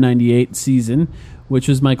 97-98 season, which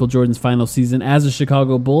was Michael Jordan's final season as a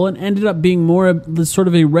Chicago Bull, and ended up being more of sort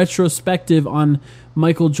of a retrospective on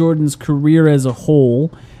Michael Jordan's career as a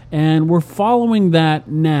whole. And we're following that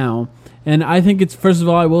now. And I think it's, first of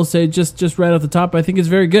all, I will say just right off the top, I think it's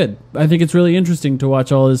very good. I think it's really interesting to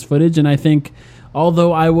watch all this footage. And I think,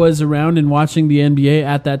 although I was around and watching the NBA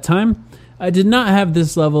at that time, I did not have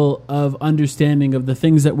this level of understanding of the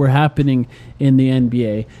things that were happening in the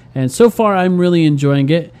NBA. And so far, I'm really enjoying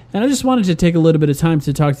it. And I just wanted to take a little bit of time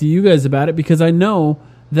to talk to you guys about it, because I know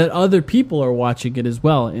that other people are watching it as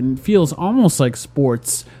well, and it feels almost like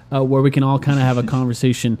sports, where we can all kind of have a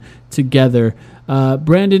conversation together.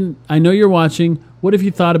 Brandon, I know you're watching. What have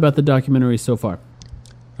you thought about the documentary so far?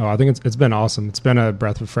 Oh, I think it's been awesome. It's been a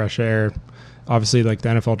breath of fresh air. Obviously, like the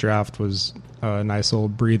NFL draft was a nice little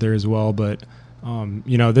breather as well, but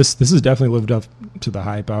this has definitely lived up to the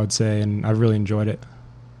hype, I would say, and I've really enjoyed it.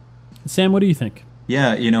 Sam, what do you think?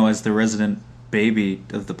 Yeah, as the resident baby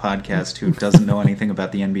of the podcast who doesn't know anything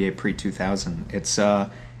about the NBA pre-2000, it's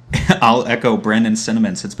I'll echo Brandon's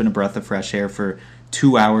sentiments. It's been a breath of fresh air for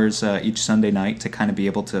 2 hours each Sunday night to kind of be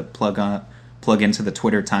able to plug into the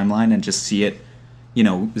Twitter timeline and just see it,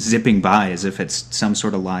 zipping by as if it's some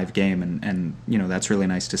sort of live game, and that's really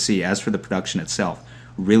nice to see. As for the production itself,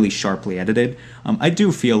 really sharply edited. I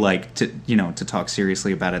do feel like, to talk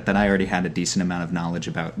seriously about it, that I already had a decent amount of knowledge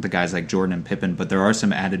about the guys like Jordan and Pippen, but there are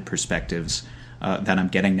some added perspectives that I'm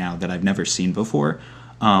getting now that I've never seen before.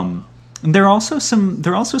 There are also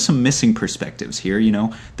some missing perspectives here.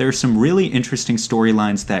 There are some really interesting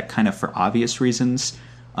storylines that kind of, for obvious reasons,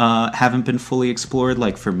 haven't been fully explored.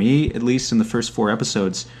 Like for me, at least in the first 4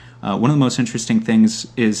 episodes, one of the most interesting things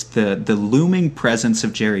is the looming presence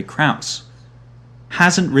of Jerry Krause.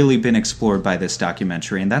 Hasn't really been explored by this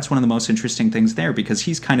documentary, and that's one of the most interesting things there, because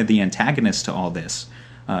he's kind of the antagonist to all this.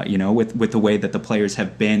 with the way that the players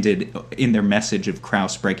have banded in their message of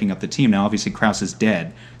Krause breaking up the team. Now, obviously, Krause is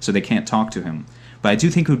dead, so they can't talk to him. But I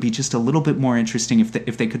do think it would be just a little bit more interesting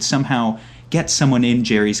if they could somehow get someone in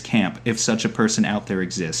Jerry's camp, if such a person out there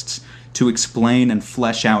exists, to explain and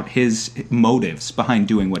flesh out his motives behind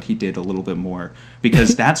doing what he did a little bit more.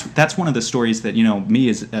 Because that's one of the stories that, me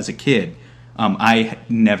as a kid, I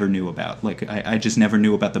never knew about. Like, I just never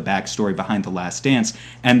knew about the backstory behind The Last Dance.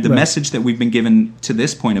 And the message that we've been given to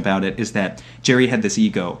this point about it is that Jerry had this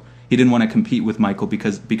ego. He didn't want to compete with Michael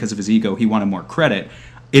because of his ego. He wanted more credit.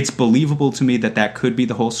 It's believable to me that could be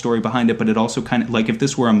the whole story behind it, but it also kind of, like, if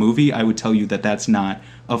this were a movie, I would tell you that that's not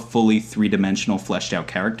a fully three-dimensional, fleshed-out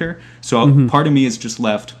character. So part of me is just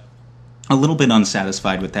left a little bit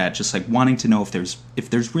unsatisfied with that, just like wanting to know if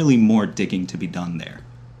there's really more digging to be done there.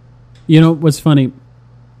 You know what's funny?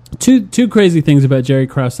 Two crazy things about Jerry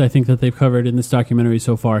Krause I think that they've covered in this documentary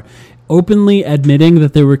so far. Openly admitting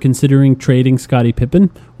that they were considering trading Scottie Pippen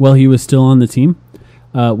while he was still on the team,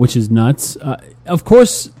 which is nuts. Of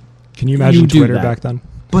course, can you imagine Twitter back then?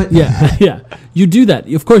 But yeah, you do that.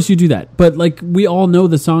 Of course, you do that. But like we all know,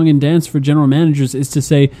 the song and dance for general managers is to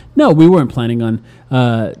say, no, we weren't planning on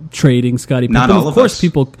trading Scottie Pippen. Not all of course, us.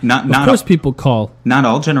 People call. Not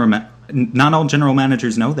all general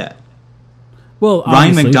managers know that. Well,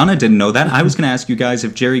 Ryan McDonough didn't know that. I was going to ask you guys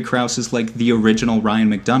if Jerry Krause is like the original Ryan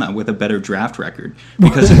McDonough with a better draft record.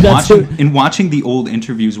 Because in watching the old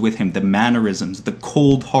interviews with him, the mannerisms, the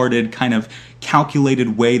cold-hearted kind of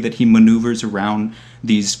calculated way that he maneuvers around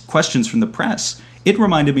these questions from the press, it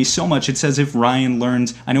reminded me so much. It's as if Ryan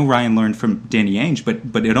learned. I know Ryan learned from Danny Ainge,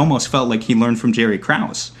 but it almost felt like he learned from Jerry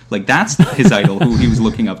Krause. Like that's his idol, who he was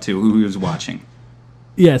looking up to, who he was watching.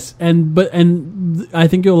 Yes, and I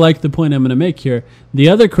think you'll like the point I'm going to make here. The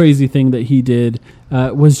other crazy thing that he did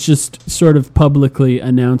was just sort of publicly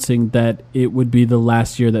announcing that it would be the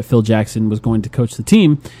last year that Phil Jackson was going to coach the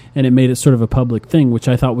team, and it made it sort of a public thing, which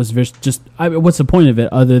I thought was what's the point of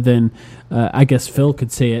it other than I guess Phil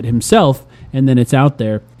could say it himself, and then it's out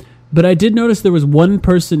there. But I did notice there was one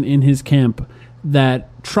person in his camp that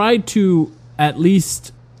tried to at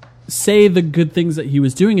least say the good things that he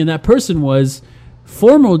was doing, and that person was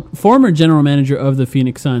former general manager of the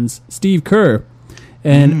Phoenix Suns, Steve Kerr.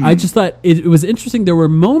 And I just thought it was interesting. There were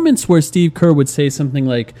moments where Steve Kerr would say something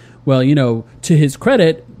like, well, to his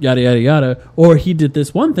credit, yada, yada, yada, or he did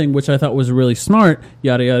this one thing, which I thought was really smart,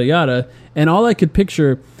 yada, yada, yada. And all I could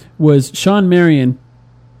picture was Sean Marion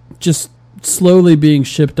just slowly being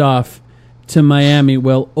shipped off to Miami.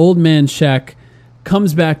 Well, old man Shaq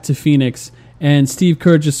comes back to Phoenix, and Steve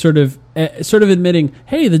Kerr just sort of admitting,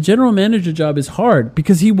 hey, the general manager job is hard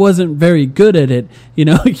because he wasn't very good at it.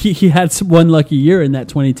 He had one lucky year in that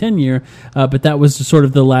 2010 year, but that was sort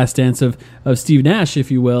of the last dance of Steve Nash,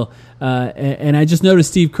 if you will. And I just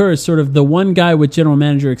noticed Steve Kerr is sort of the one guy with general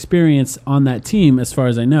manager experience on that team, as far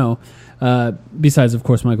as I know, besides, of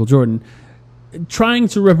course, Michael Jordan, trying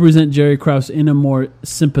to represent Jerry Krause in a more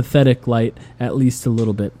sympathetic light, at least a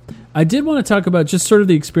little bit. I did want to talk about just sort of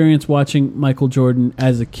the experience watching Michael Jordan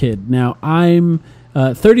as a kid. Now, I'm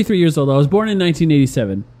 33 years old. I was born in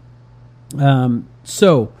 1987.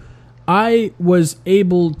 So I was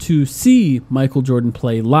able to see Michael Jordan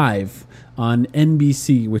play live on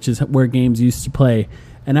NBC, which is where games used to play.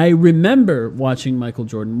 And I remember watching Michael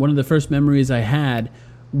Jordan. One of the first memories I had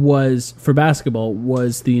for basketball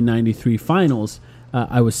was the 93 finals.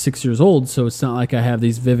 I was 6 years old, so it's not like I have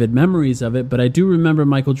these vivid memories of it, but I do remember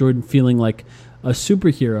Michael Jordan feeling like a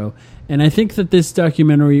superhero. And I think that this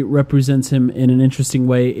documentary represents him in an interesting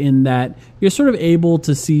way in that you're sort of able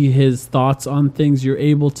to see his thoughts on things. You're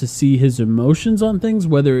able to see his emotions on things,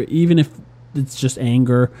 even if it's just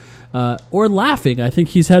anger or laughing. I think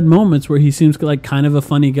he's had moments where he seems like kind of a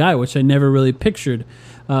funny guy, which I never really pictured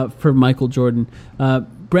for Michael Jordan.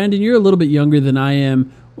 Brandon, you're a little bit younger than I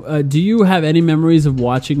am. Do you have any memories of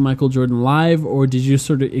watching Michael Jordan live, or did you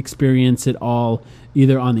sort of experience it all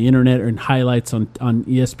either on the internet or in highlights on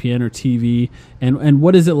ESPN or TV? And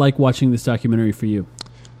what is it like watching this documentary for you?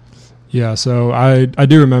 Yeah, so I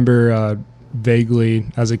do remember vaguely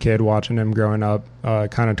as a kid watching him growing up,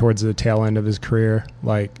 kind of towards the tail end of his career.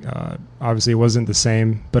 Like, obviously it wasn't the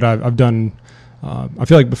same, but I've done. I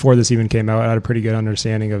feel like before this even came out, I had a pretty good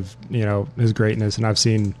understanding of his greatness, and I've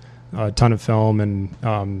seen a ton of film and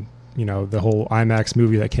the whole IMAX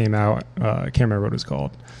movie that came out. I can't remember what it was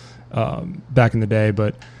called back in the day,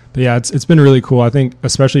 but yeah, it's been really cool. I think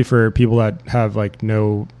especially for people that have like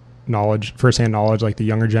no knowledge, firsthand knowledge, like the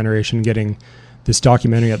younger generation, getting this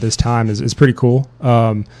documentary at this time is pretty cool.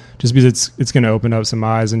 Just because it's going to open up some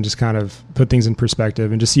eyes and just kind of put things in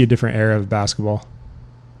perspective and just see a different era of basketball.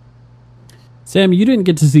 Sam, you didn't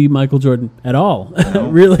get to see Michael Jordan at all, No.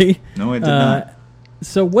 really. No, I did not.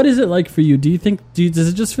 So what is it like for you? Does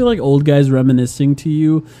it just feel like old guys reminiscing to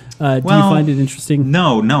you? Do you find it interesting?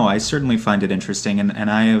 No, I certainly find it interesting, and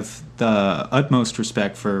I have the utmost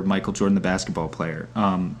respect for Michael Jordan, the basketball player.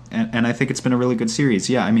 And I think it's been a really good series.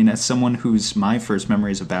 Yeah, I mean, as someone whose my first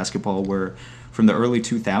memories of basketball were from the early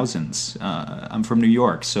 2000s, I'm from New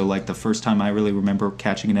York, so like the first time I really remember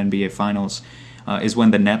catching an NBA Finals is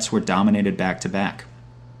when the Nets were dominated back-to-back.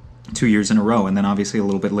 2 years in a row, and then obviously a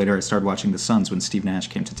little bit later I started watching the Suns when Steve Nash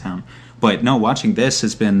came to town. But no, watching this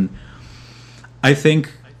has been, I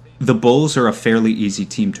think the Bulls are a fairly easy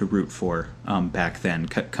team to root for back then,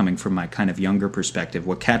 coming from my kind of younger perspective.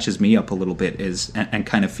 What catches me up a little bit is, and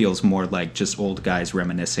kind of feels more like just old guys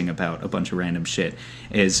reminiscing about a bunch of random shit,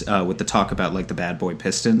 is with the talk about like the bad boy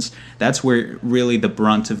Pistons. That's where really the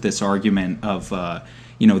brunt of this argument of,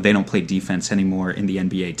 they don't play defense anymore in the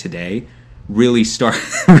NBA today really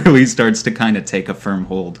starts to kind of take a firm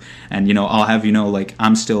hold. And I'll have like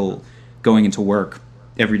I'm still going into work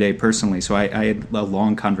every day personally, so I had a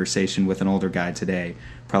long conversation with an older guy today,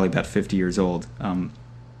 probably about 50 years old,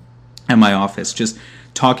 at my office, just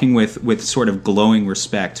talking with sort of glowing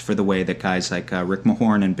respect for the way that guys like Rick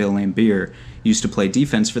Mahorn and Bill Laimbeer used to play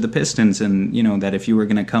defense for the Pistons, and that if you were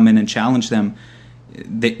going to come in and challenge them,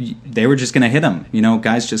 they were just going to hit them.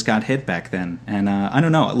 Guys just got hit back then, and I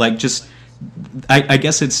don't know, like just. I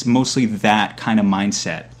guess it's mostly that kind of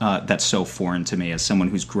mindset that's so foreign to me as someone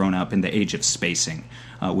who's grown up in the age of spacing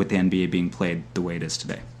with the NBA being played the way it is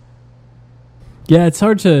today. Yeah, it's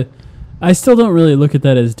hard to... I still don't really look at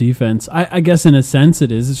that as defense. I guess in a sense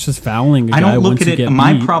it is. It's just fouling a guy. I don't look once at you it... get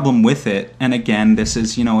My beat. problem with it, and again, this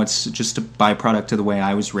is, it's just a byproduct of the way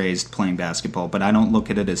I was raised playing basketball, but I don't look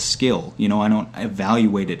at it as skill. I don't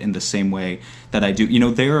evaluate it in the same way that I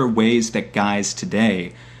do. There are ways that guys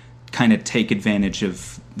today kind of take advantage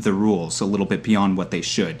of the rules a little bit beyond what they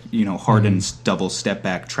should. Harden's double step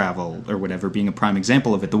back travel or whatever being a prime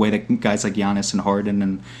example of it. The way that guys like Giannis and Harden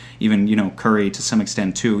and even Curry to some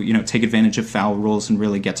extent too, take advantage of foul rules and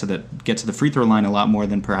really get to the free throw line a lot more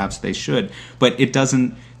than perhaps they should. But it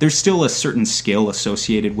doesn't. There's still a certain skill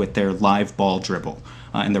associated with their live ball dribble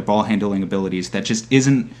and their ball handling abilities that just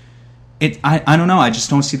isn't. I don't know. I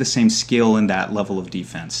just don't see the same skill in that level of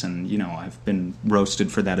defense. And, I've been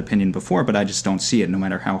roasted for that opinion before, but I just don't see it no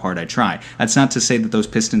matter how hard I try. That's not to say that those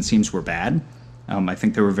Pistons teams were bad. I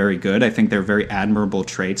think they were very good. I think there are very admirable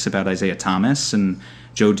traits about Isaiah Thomas and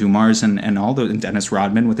Joe Dumars and Dennis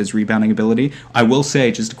Rodman with his rebounding ability. I will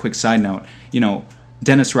say, just a quick side note,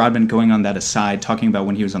 Dennis Rodman going on that aside, talking about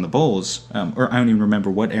when he was on the Bulls, or I don't even remember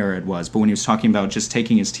what era it was, but when he was talking about just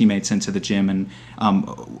taking his teammates into the gym, and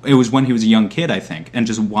it was when he was a young kid, I think, and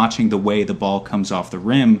just watching the way the ball comes off the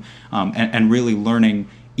rim and really learning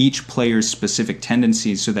each player's specific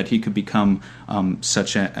tendencies so that he could become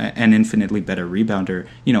such an infinitely better rebounder.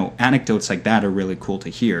 Anecdotes like that are really cool to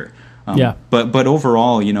hear. Yeah. But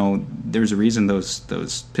overall, there's a reason those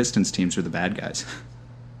Pistons teams are the bad guys.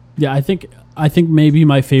 Yeah, I think maybe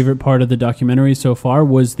my favorite part of the documentary so far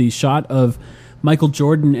was the shot of Michael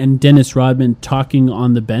Jordan and Dennis Rodman talking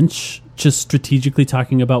on the bench, just strategically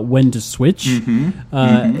talking about when to switch.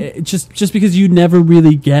 Just because you never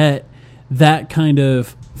really get that kind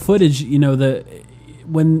of footage. When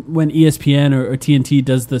ESPN or TNT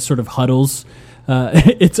does the sort of huddles,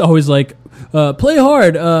 it's always like, play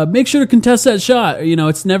hard, make sure to contest that shot.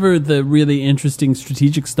 It's never the really interesting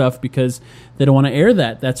strategic stuff because they don't want to air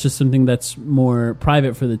that. That's just something that's more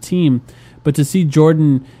private for the team. But to see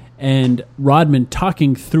Jordan and Rodman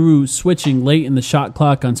talking through switching late in the shot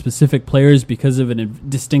clock on specific players because of a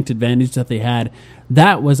distinct advantage that they had,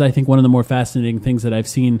 that was, I think, one of the more fascinating things that I've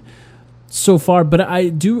seen so far. But I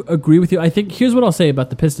do agree with you. I think here's what I'll say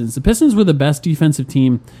about the Pistons. The Pistons were the best defensive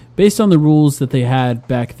team based on the rules that they had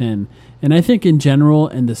back then. And I think in general,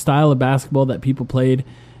 and the style of basketball that people played,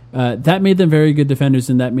 that made them very good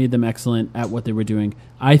defenders, and that made them excellent at what they were doing.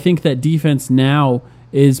 I think that defense now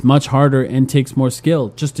is much harder and takes more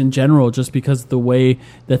skill, just in general, just because of the way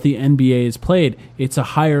that the NBA is played. It's a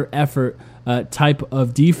higher effort type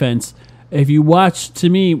of defense. If you watch, to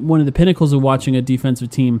me, one of the pinnacles of watching a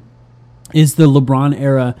defensive team is the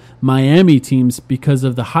LeBron-era Miami teams because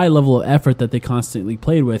of the high level of effort that they constantly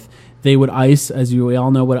played with. They would ice, as we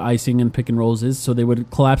all know what icing and pick and rolls is, so they would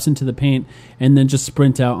collapse into the paint and then just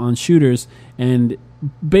sprint out on shooters. And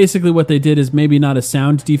basically what they did is maybe not a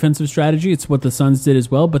sound defensive strategy. It's what the Suns did as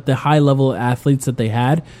well, but the high level of athletes that they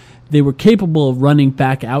had, they were capable of running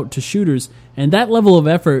back out to shooters. And that level of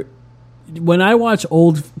effort, when I watch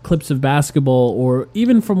old clips of basketball, or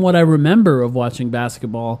even from what I remember of watching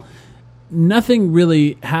basketball, nothing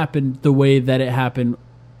really happened the way that it happened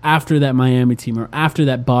after that Miami team or after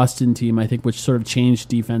that Boston team, I think, which sort of changed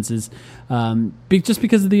defenses just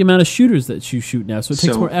because of the amount of shooters that you shoot now. So it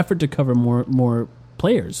takes more effort to cover more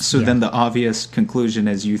players. So then the obvious conclusion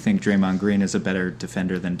is you think Draymond Green is a better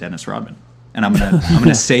defender than Dennis Rodman. And I'm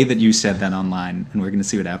gonna say that you said that online, and we're gonna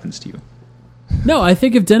see what happens to you. No, I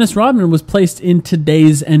think if Dennis Rodman was placed in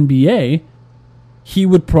today's NBA, he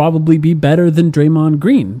would probably be better than Draymond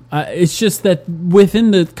Green. It's just that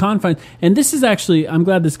within the confines, and this is actually, I'm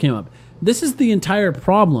glad this came up. This is the entire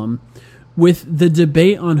problem with the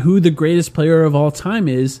debate on who the greatest player of all time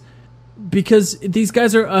is, because these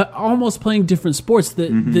guys are almost playing different sports.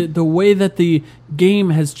 The way that the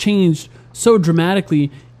game has changed so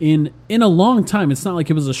dramatically in a long time. It's not like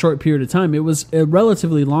it was a short period of time. It was a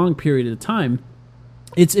relatively long period of time.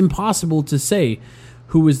 It's impossible to say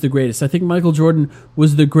who was the greatest. I think Michael Jordan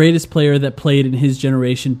was the greatest player that played in his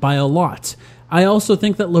generation by a lot. I also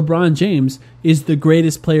think that LeBron James is the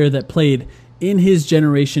greatest player that played in his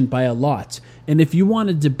generation by a lot. And if you want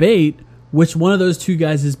to debate which one of those two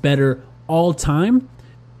guys is better all time,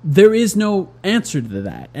 there is no answer to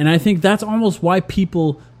that. And I think that's almost why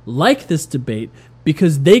people like this debate,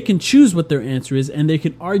 because they can choose what their answer is and they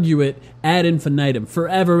can argue it ad infinitum,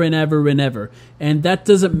 forever and ever and ever. And that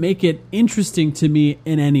doesn't make it interesting to me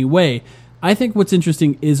in any way. I think what's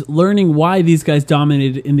interesting is learning why these guys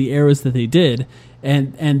dominated in the eras that they did,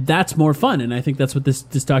 and that's more fun. And I think that's what this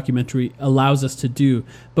documentary allows us to do.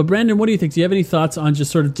 But Brandon, what do you think? Do you have any thoughts on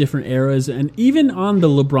just sort of different eras and even on the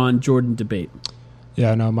LeBron-Jordan debate?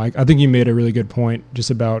 Yeah, no, Mike, I think you made a really good point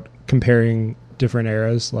just about comparing different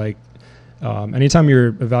eras. Like, anytime you're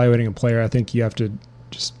evaluating a player, I think you have to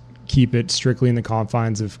just keep it strictly in the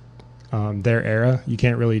confines of their era. You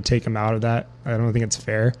can't really take them out of that. I don't think it's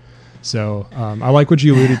fair. So I like what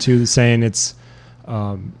you alluded to, saying it's,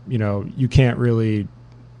 you can't really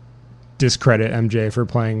discredit MJ for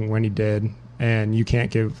playing when he did, and you can't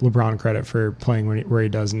give LeBron credit for playing where he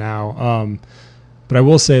does now. But I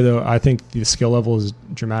will say, though, I think the skill level is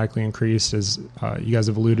dramatically increased, as you guys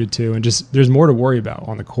have alluded to, and just there's more to worry about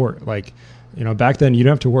on the court. Like, back then you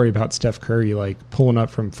don't have to worry about Steph Curry like pulling up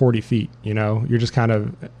from 40 feet. You're just kind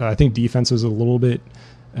of. I think defense was a little bit.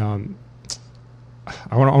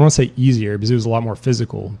 I want to say easier because it was a lot more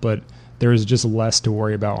physical, but there was just less to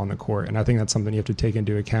worry about on the court, and I think that's something you have to take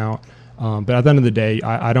into account. But at the end of the day,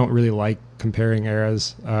 I don't really like comparing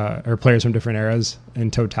eras or players from different eras in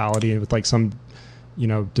totality with like some.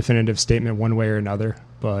 Definitive statement one way or another.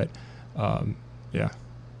 But, yeah.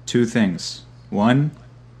 Two things. One,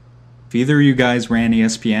 if either of you guys ran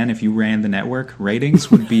ESPN, if you ran the network, ratings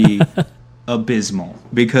would be abysmal.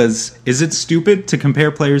 Because is it stupid to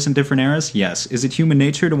compare players in different eras? Yes. Is it human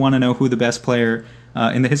nature to want to know who the best player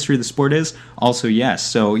in the history of the sport is? Also, yes.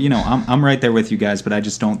 So, I'm right there with you guys, but I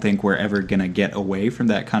just don't think we're ever going to get away from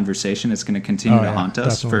that conversation. It's going to continue to haunt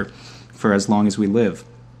us for as long as we live.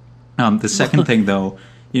 The second thing, though,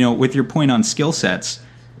 with your point on skill sets,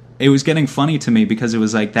 it was getting funny to me because it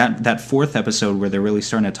was like that fourth episode where they're really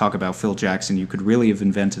starting to talk about Phil Jackson. You could really have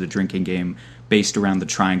invented a drinking game based around the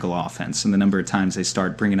triangle offense and the number of times they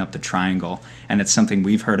start bringing up the triangle. And it's something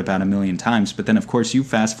we've heard about a million times. But then, of course, you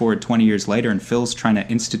fast forward 20 years later and Phil's trying to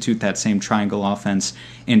institute that same triangle offense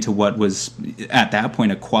into what was, at that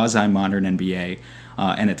point, a quasi-modern NBA.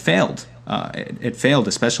 And it failed. It failed,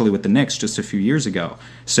 especially with the Knicks just a few years ago.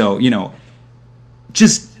 So,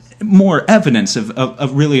 just more evidence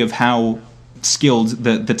of really of how skilled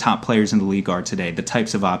the top players in the league are today, the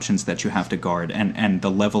types of options that you have to guard, and the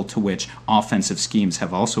level to which offensive schemes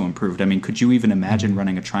have also improved. I mean, could you even imagine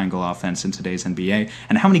running a triangle offense in today's NBA?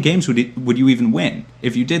 And how many games would you even win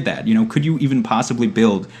if you did that? Could you even possibly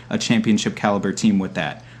build a championship caliber team with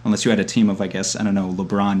that? Unless you had a team of,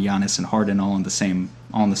 LeBron, Giannis, and Harden all on the same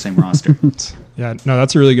roster. Yeah, no,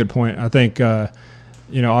 that's a really good point. I think,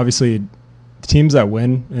 obviously, the teams that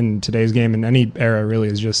win in today's game in any era really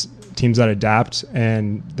is just teams that adapt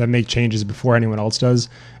and that make changes before anyone else does.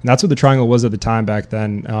 And that's what the triangle was at the time back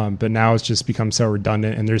then. But now it's just become so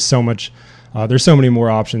redundant, and there's so many more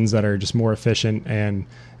options that are just more efficient and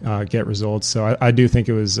get results. So I do think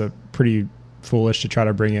it was pretty foolish to try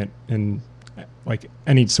to bring it in like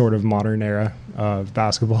any sort of modern era of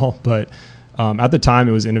basketball. But at the time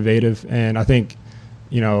it was innovative, and I think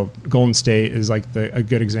Golden State is like a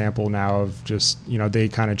good example now of just they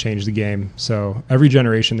kind of changed the game. So every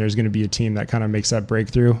generation there's going to be a team that kind of makes that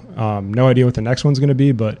breakthrough. No idea what the next one's going to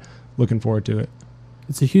be, but looking forward to it.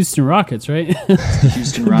 It's the Houston Rockets, right?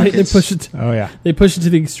 Houston Rockets. They push it. Oh yeah, they push it to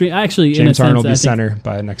the extreme. Actually, James Harden will be center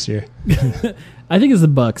by next year. I think it's the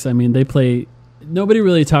Bucks. I mean, they play nobody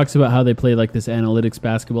really talks about how they play like this analytics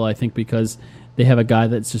basketball, I think because they have a guy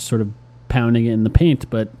that's just sort of pounding it in the paint,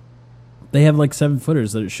 but they have like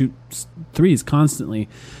 7-footers that shoot threes constantly,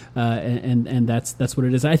 and that's what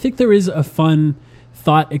it is. I think there is a fun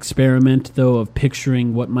thought experiment, though, of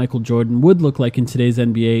picturing what Michael Jordan would look like in today's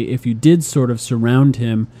NBA if you did sort of surround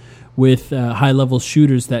him with high-level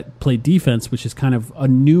shooters that play defense, which is kind of a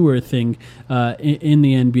newer thing in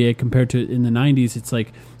the NBA compared to in the 90s. It's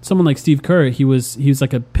like someone like Steve Kerr, he was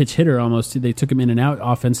like a pitch hitter almost. They took him in and out,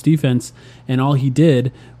 offense, defense, and all he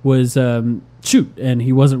did was shoot, and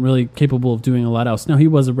he wasn't really capable of doing a lot else. Now, he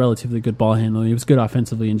was a relatively good ball handler. He was good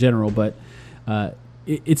offensively in general, but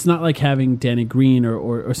it's not like having Danny Green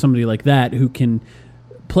or somebody like that who can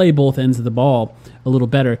play both ends of the ball a little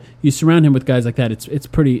better. You surround him with guys like that, it's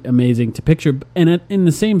pretty amazing to picture. And in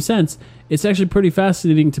the same sense, it's actually pretty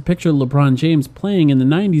fascinating to picture LeBron James playing in the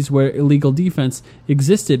 90s where illegal defense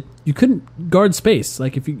existed. You couldn't guard space.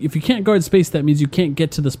 Like if you can't guard space, that means you can't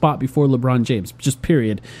get to the spot before LeBron James, just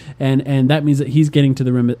period. And that means that he's getting to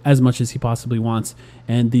the rim as much as he possibly wants.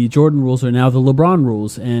 And the Jordan rules are now the LeBron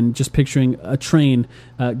rules. And just picturing a train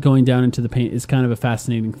going down into the paint is kind of a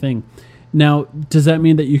fascinating thing. Now, does that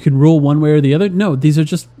mean that you can rule one way or the other? No, these are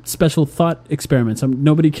just special thought experiments.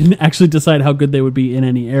 Nobody can actually decide how good they would be in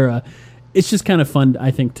any era. It's just kind of fun, I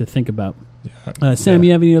think, to think about. Sam,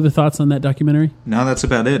 you have any other thoughts on that documentary? No, that's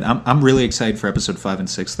about it. I'm really excited for episode 5 and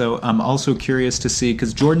 6, though. I'm also curious to see,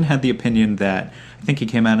 because Jordan had the opinion that, I think he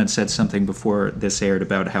came out and said something before this aired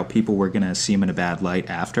about how people were going to see him in a bad light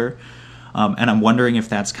after. And I'm wondering if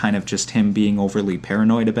that's kind of just him being overly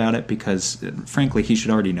paranoid about it, because, frankly, he should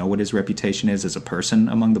already know what his reputation is as a person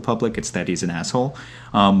among the public. It's that he's an asshole.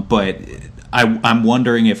 But I'm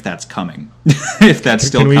wondering if that's coming, if that's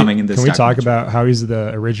still coming in this documentary. Can we talk about how he's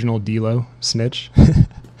the original D-Lo snitch?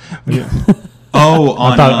 Oh,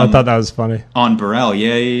 I thought that was funny. On Burrell,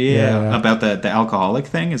 yeah. About the alcoholic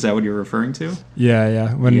thing? Is that what you're referring to?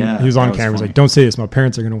 Yeah. When he was on camera, he was like, "Don't say this. My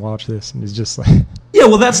parents are going to watch this." And he's just like, "Yeah,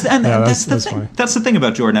 well, that's the thing. That's the thing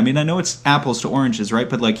about Jordan. I mean, I know it's apples to oranges, right?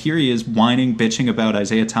 But like here he is whining, bitching about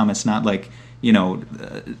Isaiah Thomas not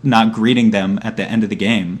not greeting them at the end of the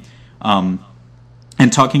game, and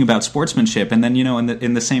talking about sportsmanship, and then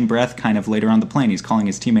in the same breath, kind of later on the plane, he's calling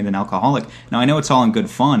his teammate an alcoholic. Now I know it's all in good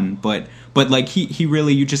fun, but like he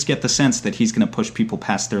really, you just get the sense that he's going to push people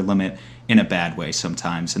past their limit in a bad way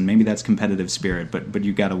sometimes, and maybe that's competitive spirit, but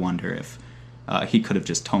you got to wonder if he could have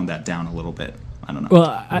just toned that down a little bit. I don't know.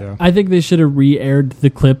 Well, I think they should have re-aired the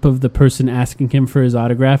clip of the person asking him for his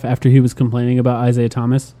autograph after he was complaining about Isaiah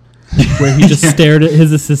Thomas, where he just stared at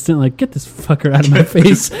his assistant like, "Get this fucker out of my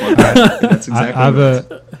face." That's exactly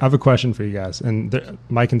I have a question for you guys, and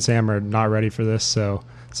Mike and Sam are not ready for this, so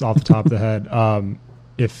it's off the top of the head.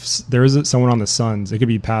 If there is someone on the Suns, it could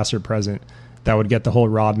be past or present, that would get the whole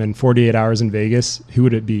Rodman 48 hours in Vegas, who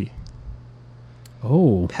would it be?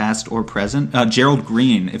 Oh. Past or present? Gerald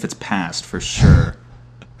Green, if it's past, for sure.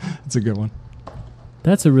 That's a good one.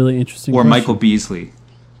 That's a really interesting Or question. Michael Beasley.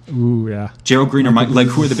 Ooh, yeah. Gerald Green or Mike, like,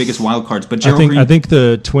 who are the biggest wild cards? But I think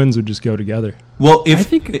the Twins would just go together. Well, if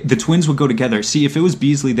the Twins would go together, see, if it was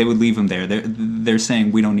Beasley, they would leave him there. They're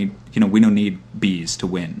saying we don't need Bees to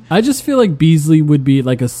win. I just feel like Beasley would be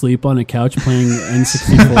like asleep on a couch playing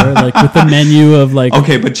N64, like with the menu of like but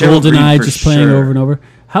GoldenEye just playing over and over.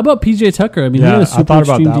 How about PJ Tucker? I mean, he had a super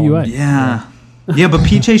extreme DUI. Yeah, but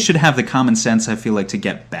PJ should have the common sense, I feel like, to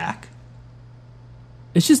get back.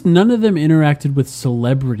 It's just none of them interacted with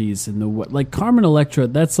celebrities in the like Carmen Electra.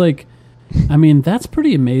 That's like, I mean, that's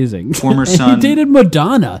pretty amazing. Former son, he dated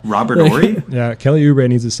Madonna. Robert Horry. Yeah, Kelly Oubre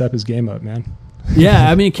needs to step his game up, man.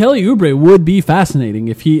 Yeah, I mean, Kelly Oubre would be fascinating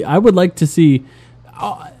if he. I would like to see.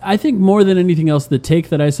 I think more than anything else, the take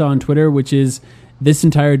that I saw on Twitter, which is this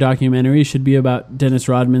entire documentary should be about Dennis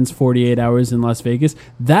Rodman's 48 hours in Las Vegas.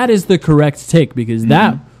 That is the correct take, because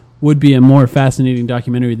that would be a more fascinating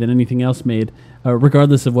documentary than anything else made,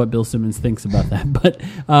 regardless of what Bill Simmons thinks about that. But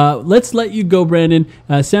let's let you go, Brandon.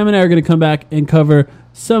 Sam and I are going to come back and cover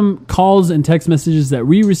some calls and text messages that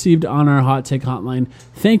we received on our Hot Take Hotline.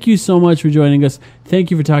 Thank you so much for joining us.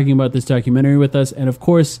 Thank you for talking about this documentary with us, and of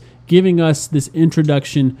course, giving us this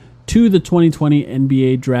introduction to the 2020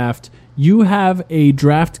 NBA Draft. You have a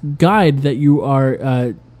draft guide that you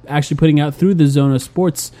are actually putting out through the Zona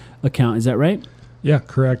Sports account. Is that right? Yeah,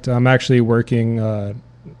 correct. I'm actually working on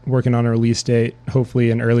a release date,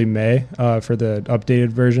 hopefully in early May, for the updated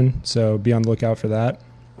version. So be on the lookout for that.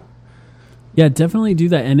 Yeah, definitely do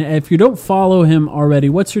that. And if you don't follow him already,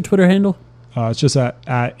 what's your Twitter handle? It's just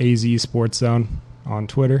at AZ Sports Zone on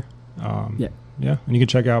Twitter. Yeah, and you can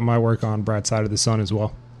check out my work on Bright Side of the Sun as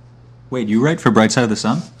well. Wait, you write for Bright Side of the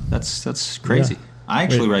Sun? That's crazy. Yeah. I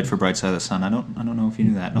actually write for Bright Side of the Sun. I don't know if you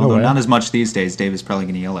knew that. Although not as much these days. Dave is probably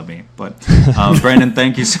going to yell at me. But Brandon,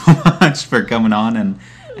 thank you so much for coming on, and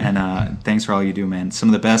thanks for all you do, man. Some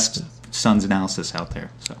of the best Suns analysis out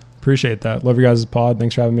there. So appreciate that. Love your guys' pod.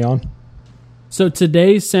 Thanks for having me on. So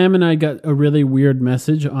today, Sam and I got a really weird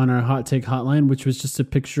message on our Hot Take hotline, which was just a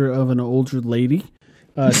picture of an older lady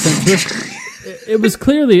sent to us. It was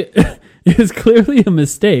clearly a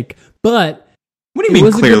mistake, but what do you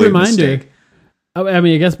mean clearly a mistake? I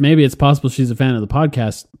mean, I guess maybe it's possible she's a fan of the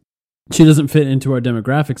podcast. She doesn't fit into our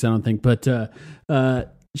demographics, I don't think, but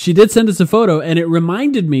she did send us a photo, and it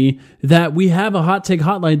reminded me that we have a Hot Take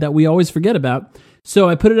hotline that we always forget about. So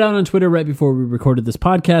I put it out on Twitter right before we recorded this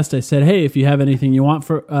podcast. I said, hey, if you have anything you want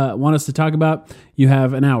us to talk about, you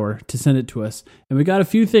have an hour to send it to us. And we got a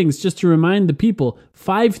few things just to remind the people.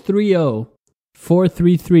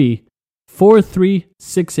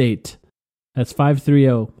 530-433-4368. That's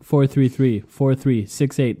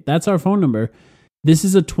 530-433-4368. That's our phone number. This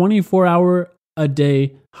is a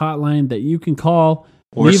 24-hour-a-day hotline that you can call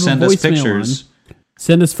or send us pictures.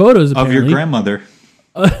 Send us photos of your grandmother.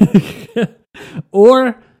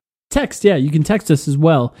 Or text. Yeah, you can text us as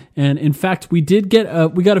well. And in fact, we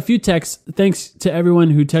got a few texts. Thanks to everyone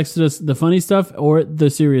who texted us the funny stuff or the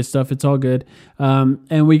serious stuff. It's all good.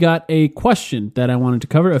 And we got a question that I wanted to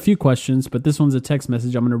cover, a few questions, but this one's a text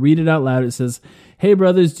message. I'm going to read it out loud. It says, hey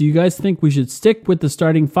brothers, do you guys think we should stick with the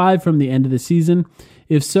starting five from the end of the season?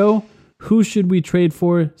 If so, who should we trade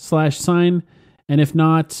for / sign? And if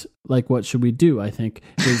not, like, what should we do? I think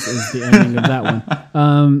is the ending of that one.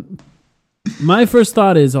 My first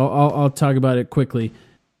thought is, I'll talk about it quickly.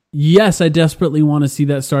 Yes, I desperately want to see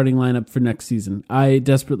that starting lineup for next season. I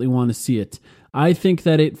desperately want to see it. I think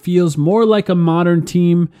that it feels more like a modern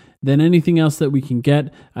team than anything else that we can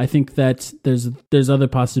get. I think that there's other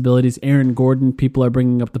possibilities. Aaron Gordon, people are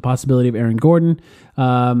bringing up the possibility of Aaron Gordon.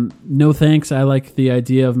 No thanks. I like the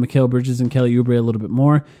idea of Mikal Bridges and Kelly Oubre a little bit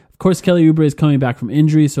more. Of course, Kelly Oubre is coming back from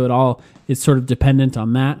injury, so it's sort of dependent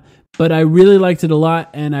on that. But I really liked it a lot,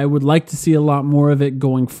 and I would like to see a lot more of it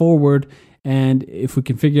going forward. And if we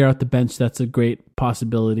can figure out the bench, that's a great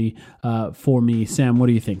possibility for me. Sam, what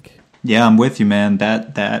do you think? Yeah, I'm with you, man.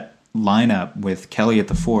 That lineup with Kelly at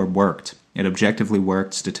the 4 worked. It objectively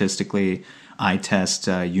worked statistically, eye test,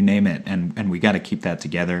 you name it, and we got to keep that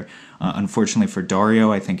together. Unfortunately for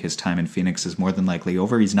Dario, I think his time in Phoenix is more than likely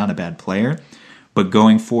over. He's not a bad player, but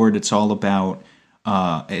going forward, it's all about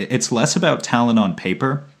it's less about talent on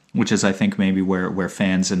paper, which is, I think, maybe where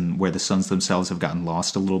fans and where the Suns themselves have gotten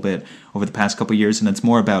lost a little bit over the past couple of years, and it's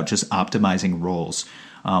more about just optimizing roles.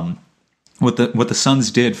 What the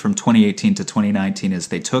Suns did from 2018 to 2019 is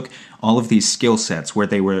they took all of these skill sets where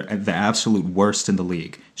they were the absolute worst in the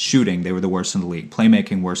league. Shooting, they were the worst in the league.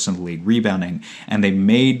 Playmaking, worst in the league. Rebounding, and they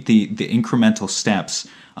made the incremental steps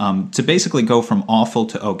to basically go from awful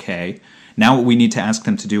to okay. Now what we need to ask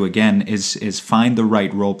them to do again is find the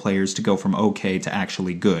right role players to go from okay to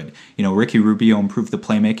actually good. You know, Ricky Rubio improved the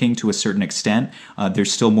playmaking to a certain extent.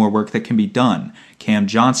 There's still more work that can be done. Cam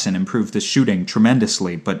Johnson improved the shooting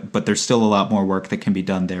tremendously, but there's still a lot more work that can be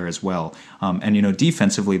done there as well. And you know,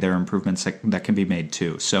 defensively there are improvements that can be made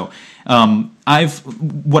too. So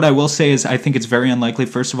what I will say is I think it's very unlikely.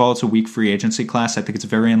 First of all, it's a weak free agency class. I think it's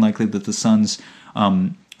very unlikely that the Suns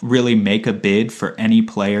really make a bid for any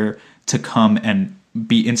player to come and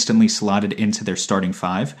be instantly slotted into their starting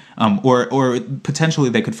five, or potentially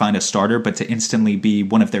they could find a starter, but to instantly be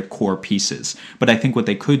one of their core pieces. But I think what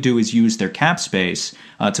they could do is use their cap space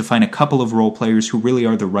to find a couple of role players who really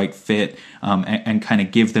are the right fit, and kind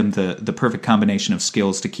of give them the perfect combination of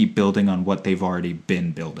skills to keep building on what they've already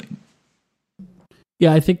been building.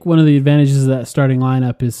 Yeah, I think one of the advantages of that starting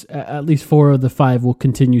lineup is at least 4 of the 5 will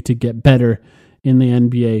continue to get better in the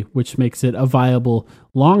NBA, which makes it a viable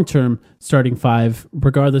long-term starting 5,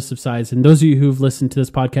 regardless of size. And those of you who've listened to this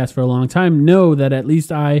podcast for a long time know that at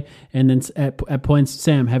least I, and then at points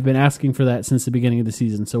Sam, have been asking for that since the beginning of the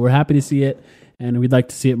season. So we're happy to see it, and we'd like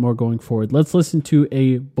to see it more going forward. Let's listen to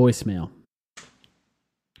a voicemail.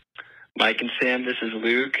 Mike and Sam, this is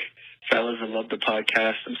Luke. Fellas, I love the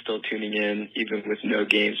podcast. I'm still tuning in, even with no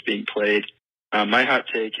games being played. My hot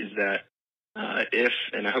take is that if,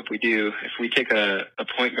 and I hope we do, if we take a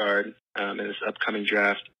point guard in this upcoming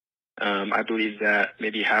draft, I believe that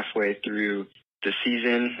maybe halfway through the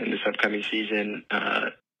season, in this upcoming season,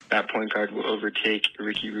 that point guard will overtake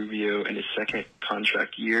Ricky Rubio in his second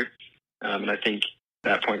contract year. And I think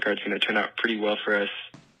that point guard is going to turn out pretty well for us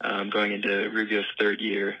going into Rubio's third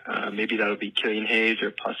year. Maybe that'll be Killian Hayes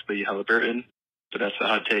or possibly Halliburton. But that's the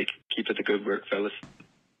hot take. Keep up the good work, fellas.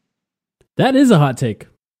 That is a hot take.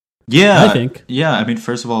 Yeah, I think. Yeah, I mean,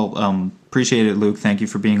 first of all, appreciate it, Luke. Thank you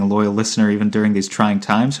for being a loyal listener even during these trying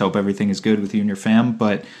times. Hope everything is good with you and your fam.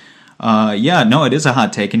 But yeah, no, it is a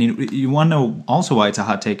hot take. And you want to know also why it's a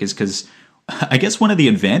hot take is because I guess one of the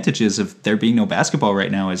advantages of there being no basketball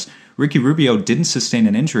right now is Ricky Rubio didn't sustain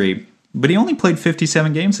an injury, but he only played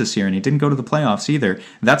 57 games this year, and he didn't go to the playoffs either.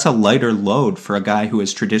 That's a lighter load for a guy who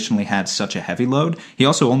has traditionally had such a heavy load. He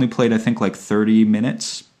also only played, I think, like 30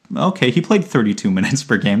 minutes. Okay, he played 32 minutes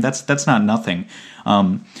per game. That's not nothing.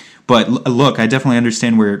 But look, I definitely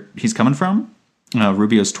understand where he's coming from.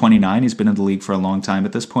 Rubio's 29. He's been in the league for a long time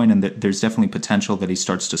at this point, and there's definitely potential that he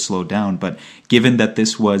starts to slow down. But given that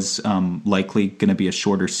this was likely going to be a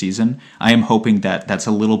shorter season, I am hoping that that's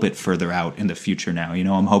a little bit further out in the future now. You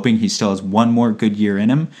know, I'm hoping he still has one more good year in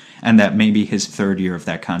him, and that maybe his third year of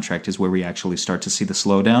that contract is where we actually start to see the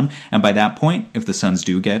slowdown. And by that point, if the Suns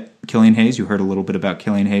do get Killian Hayes, you heard a little bit about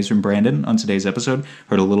Killian Hayes from Brandon on today's episode,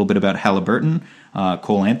 heard a little bit about Halliburton,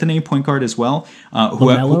 Cole Anthony, point guard as well.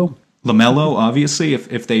 LaMelo, obviously,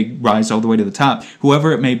 if they rise all the way to the top.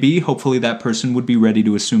 Whoever it may be, hopefully that person would be ready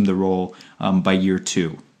to assume the role by year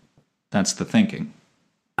 2. That's the thinking.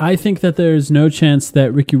 I think that there's no chance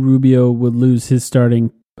that Ricky Rubio would lose his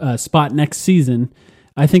starting spot next season.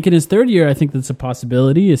 I think in his third year, I think that's a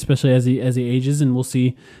possibility, especially as he ages, and we'll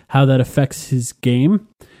see how that affects his game.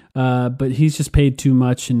 But he's just paid too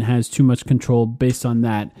much and has too much control based on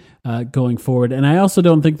that going forward. And I also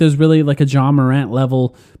don't think there's really like a John Morant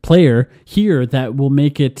level player here that will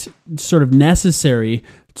make it sort of necessary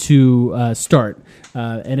to start.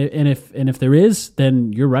 And if there is,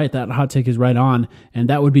 then you're right. That hot take is right on, and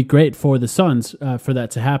that would be great for the Suns for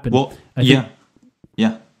that to happen. Well, I think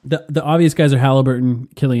the obvious guys are Halliburton,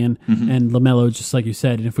 Killian, and LaMelo, just like you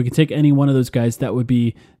said. And if we could take any one of those guys, that would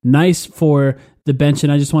be nice for the bench.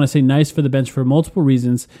 And I just want to say nice for the bench for multiple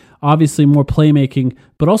reasons. Obviously, more playmaking,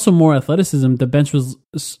 but also more athleticism. The bench was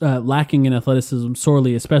lacking in athleticism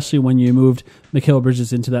sorely, especially when you moved Mikal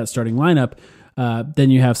Bridges into that starting lineup. Then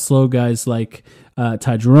you have slow guys like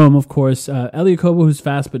Ty Jerome, of course. Elie Okobo, who's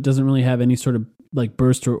fast but doesn't really have any sort of like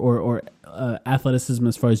burst or athleticism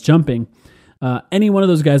as far as jumping. Any one of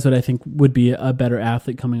those guys that I think would be a better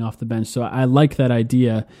athlete coming off the bench. So I like that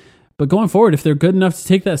idea. But going forward, if they're good enough to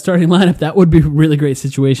take that starting lineup, that would be a really great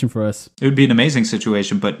situation for us. It would be an amazing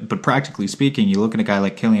situation, but practically speaking, you look at a guy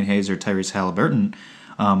like Killian Hayes or Tyrese Halliburton,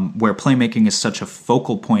 where playmaking is such a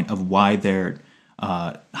focal point of why they're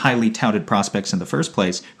highly touted prospects in the first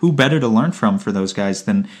place. Who better to learn from for those guys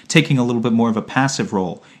than taking a little bit more of a passive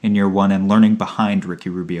role in year one and learning behind Ricky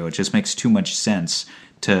Rubio? It just makes too much sense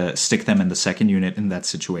to stick them in the second unit in that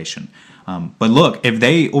situation. But look, if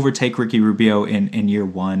they overtake Ricky Rubio in year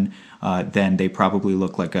one, then they probably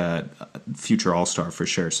look like a future all-star for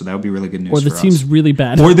sure. So that would be really good news for us. Or the team's really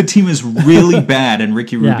bad. Or the team is really bad and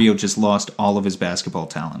Ricky Rubio just lost all of his basketball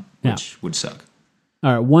talent, which would suck.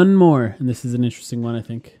 All right, one more, and this is an interesting one, I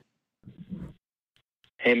think.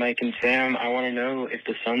 Hey, Mike and Sam, I want to know if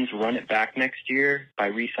the Suns run it back next year by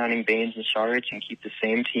re-signing Baines and Saric and keep the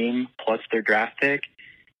same team plus their draft pick.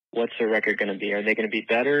 What's their record going to be? Are they going to be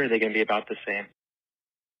better? Or are they going to be about the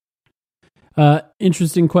same?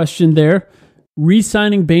 Interesting question there.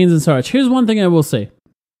 Re-signing Baines and Saric. Here's one thing I will say.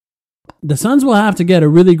 The Suns will have to get a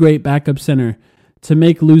really great backup center to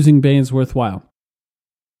make losing Baines worthwhile.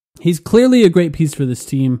 He's clearly a great piece for this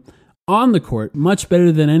team on the court, much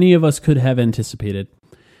better than any of us could have anticipated.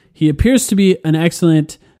 He appears to be an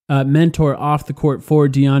excellent mentor off the court for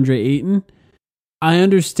DeAndre Ayton. I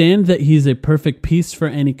understand that he's a perfect piece for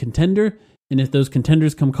any contender, and if those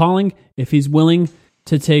contenders come calling, if he's willing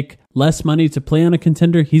to take less money to play on a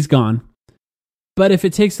contender, he's gone. But if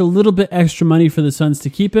it takes a little bit extra money for the Suns to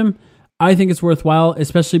keep him, I think it's worthwhile,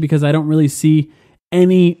 especially because I don't really see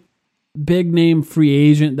any big-name free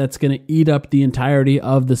agent that's going to eat up the entirety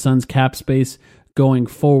of the Suns' cap space going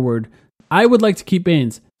forward. I would like to keep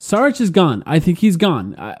Baines. Saric is gone. I think he's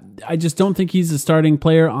gone. I just don't think he's a starting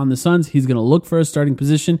player on the Suns. He's going to look for a starting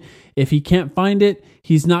position. If he can't find it,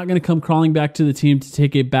 he's not going to come crawling back to the team to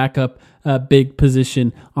take a backup big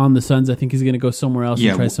position on the Suns. I think he's going to go somewhere else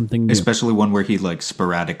and try something new. Especially one where he like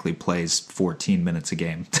sporadically plays 14 minutes a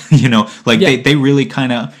game. They really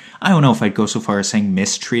kind of, I don't know if I'd go so far as saying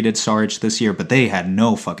mistreated Saric this year, but they had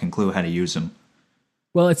no fucking clue how to use him.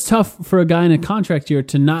 Well, it's tough for a guy in a contract year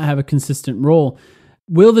to not have a consistent role.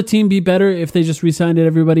 Will the team be better if they just re-signed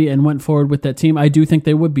everybody and went forward with that team? I do think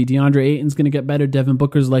they would be. DeAndre Ayton's going to get better. Devin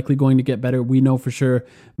Booker's likely going to get better. We know for sure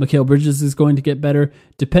Mikal Bridges is going to get better.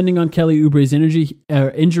 Depending on Kelly Oubre's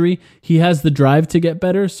injury, he has the drive to get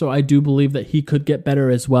better, so I do believe that he could get better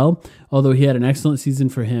as well. although he had an excellent season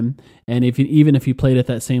for him. And even if he played at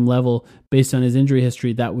that same level based on his injury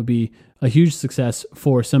history, that would be a huge success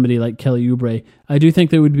for somebody like Kelly Oubre. I do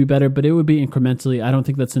think they would be better, but it would be incrementally. I don't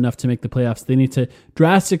think that's enough to make the playoffs. They need to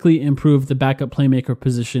drastically improve the backup playmaker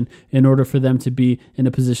position in order for them to be in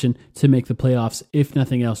a position to make the playoffs, if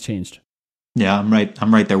nothing else changed. Yeah, I'm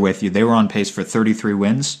right there with you. They were on pace for 33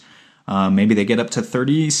 wins. Maybe they get up to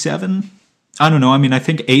 37. I don't know. I mean, I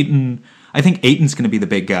think Ayton's going to be the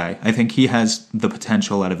big guy. I think he has the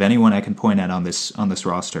potential out of anyone I can point at on this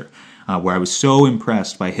roster. Where I was so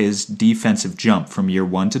impressed by his defensive jump from year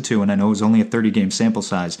 1 to 2, and I know it was only a 30-game sample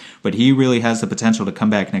size, but he really has the potential to come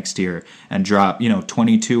back next year and drop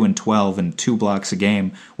 22 and 12 and 2 blocks a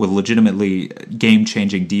game with legitimately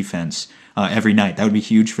game-changing defense every night. That would be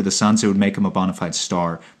huge for the Suns. It would make him a bona fide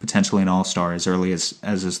star, potentially an all-star as early as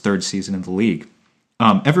his third season in the league.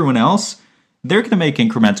 Everyone else, they're going to make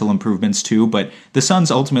incremental improvements too, but the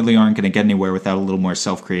Suns ultimately aren't going to get anywhere without a little more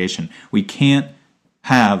self-creation. We can't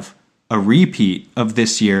have a repeat of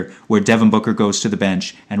this year where Devin Booker goes to the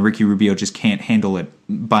bench and Ricky Rubio just can't handle it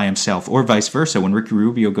by himself, or vice versa, when Ricky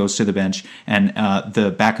Rubio goes to the bench and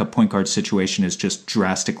the backup point guard situation is just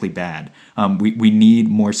drastically bad. We need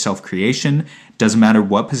more self-creation. Doesn't matter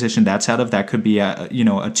what position that's out of. That could be a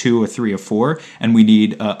 2, a 3, a 4, and we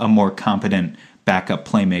need a more competent backup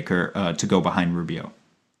playmaker to go behind Rubio.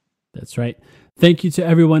 That's right. Thank you to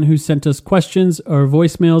everyone who sent us questions or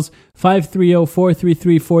voicemails.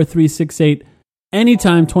 530-433-4368.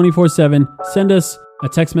 Anytime, 24/7. Send us a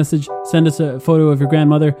text message. Send us a photo of your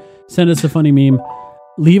grandmother. Send us a funny meme.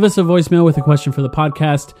 Leave us a voicemail with a question for the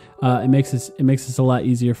podcast. It makes us a lot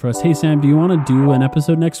easier for us. Hey, Sam, do you want to do an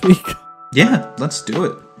episode next week? Yeah, let's do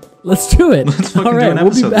it. Let's do it. All right,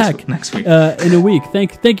 we'll be back next week. In a week.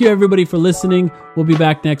 Thank you, everybody, for listening. We'll be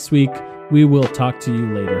back next week. We will talk to you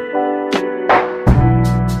later.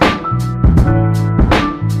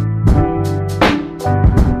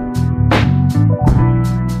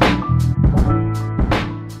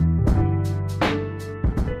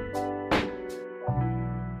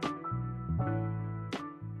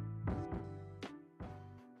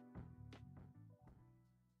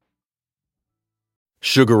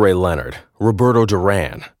 Sugar Ray Leonard, Roberto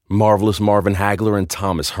Duran, Marvelous Marvin Hagler, and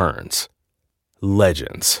Thomas Hearns.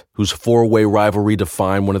 Legends, whose four-way rivalry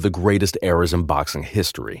defined one of the greatest eras in boxing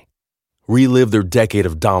history. Relive their decade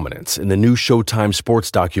of dominance in the new Showtime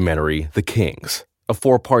sports documentary, The Kings, a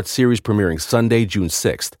 4-part series premiering Sunday, June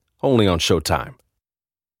 6th, only on Showtime.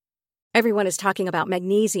 Everyone is talking about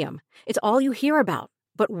magnesium. It's all you hear about.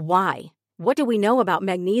 But why? What do we know about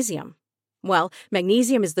magnesium? Well,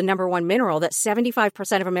 magnesium is the number one mineral that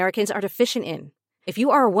 75% of Americans are deficient in. If you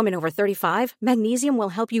are a woman over 35, magnesium will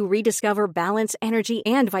help you rediscover balance, energy,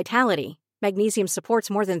 and vitality. Magnesium supports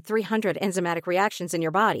more than 300 enzymatic reactions in your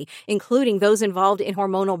body, including those involved in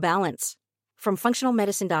hormonal balance. From functional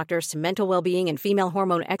medicine doctors to mental well-being and female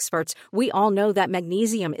hormone experts, we all know that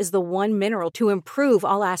magnesium is the one mineral to improve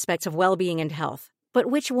all aspects of well-being and health. But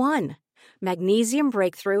which one? Magnesium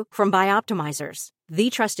Breakthrough from Bioptimizers, the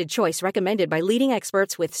trusted choice recommended by leading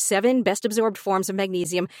experts with 7 best-absorbed forms of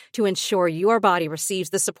magnesium to ensure your body receives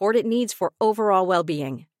the support it needs for overall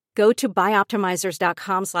well-being. Go to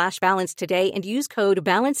bioptimizers.com/balance today and use code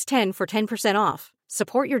BALANCE10 for 10% off.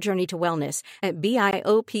 Support your journey to wellness at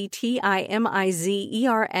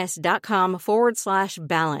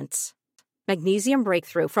bioptimizers.com/balance. Magnesium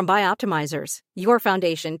Breakthrough from Bioptimizers, your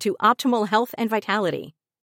foundation to optimal health and vitality.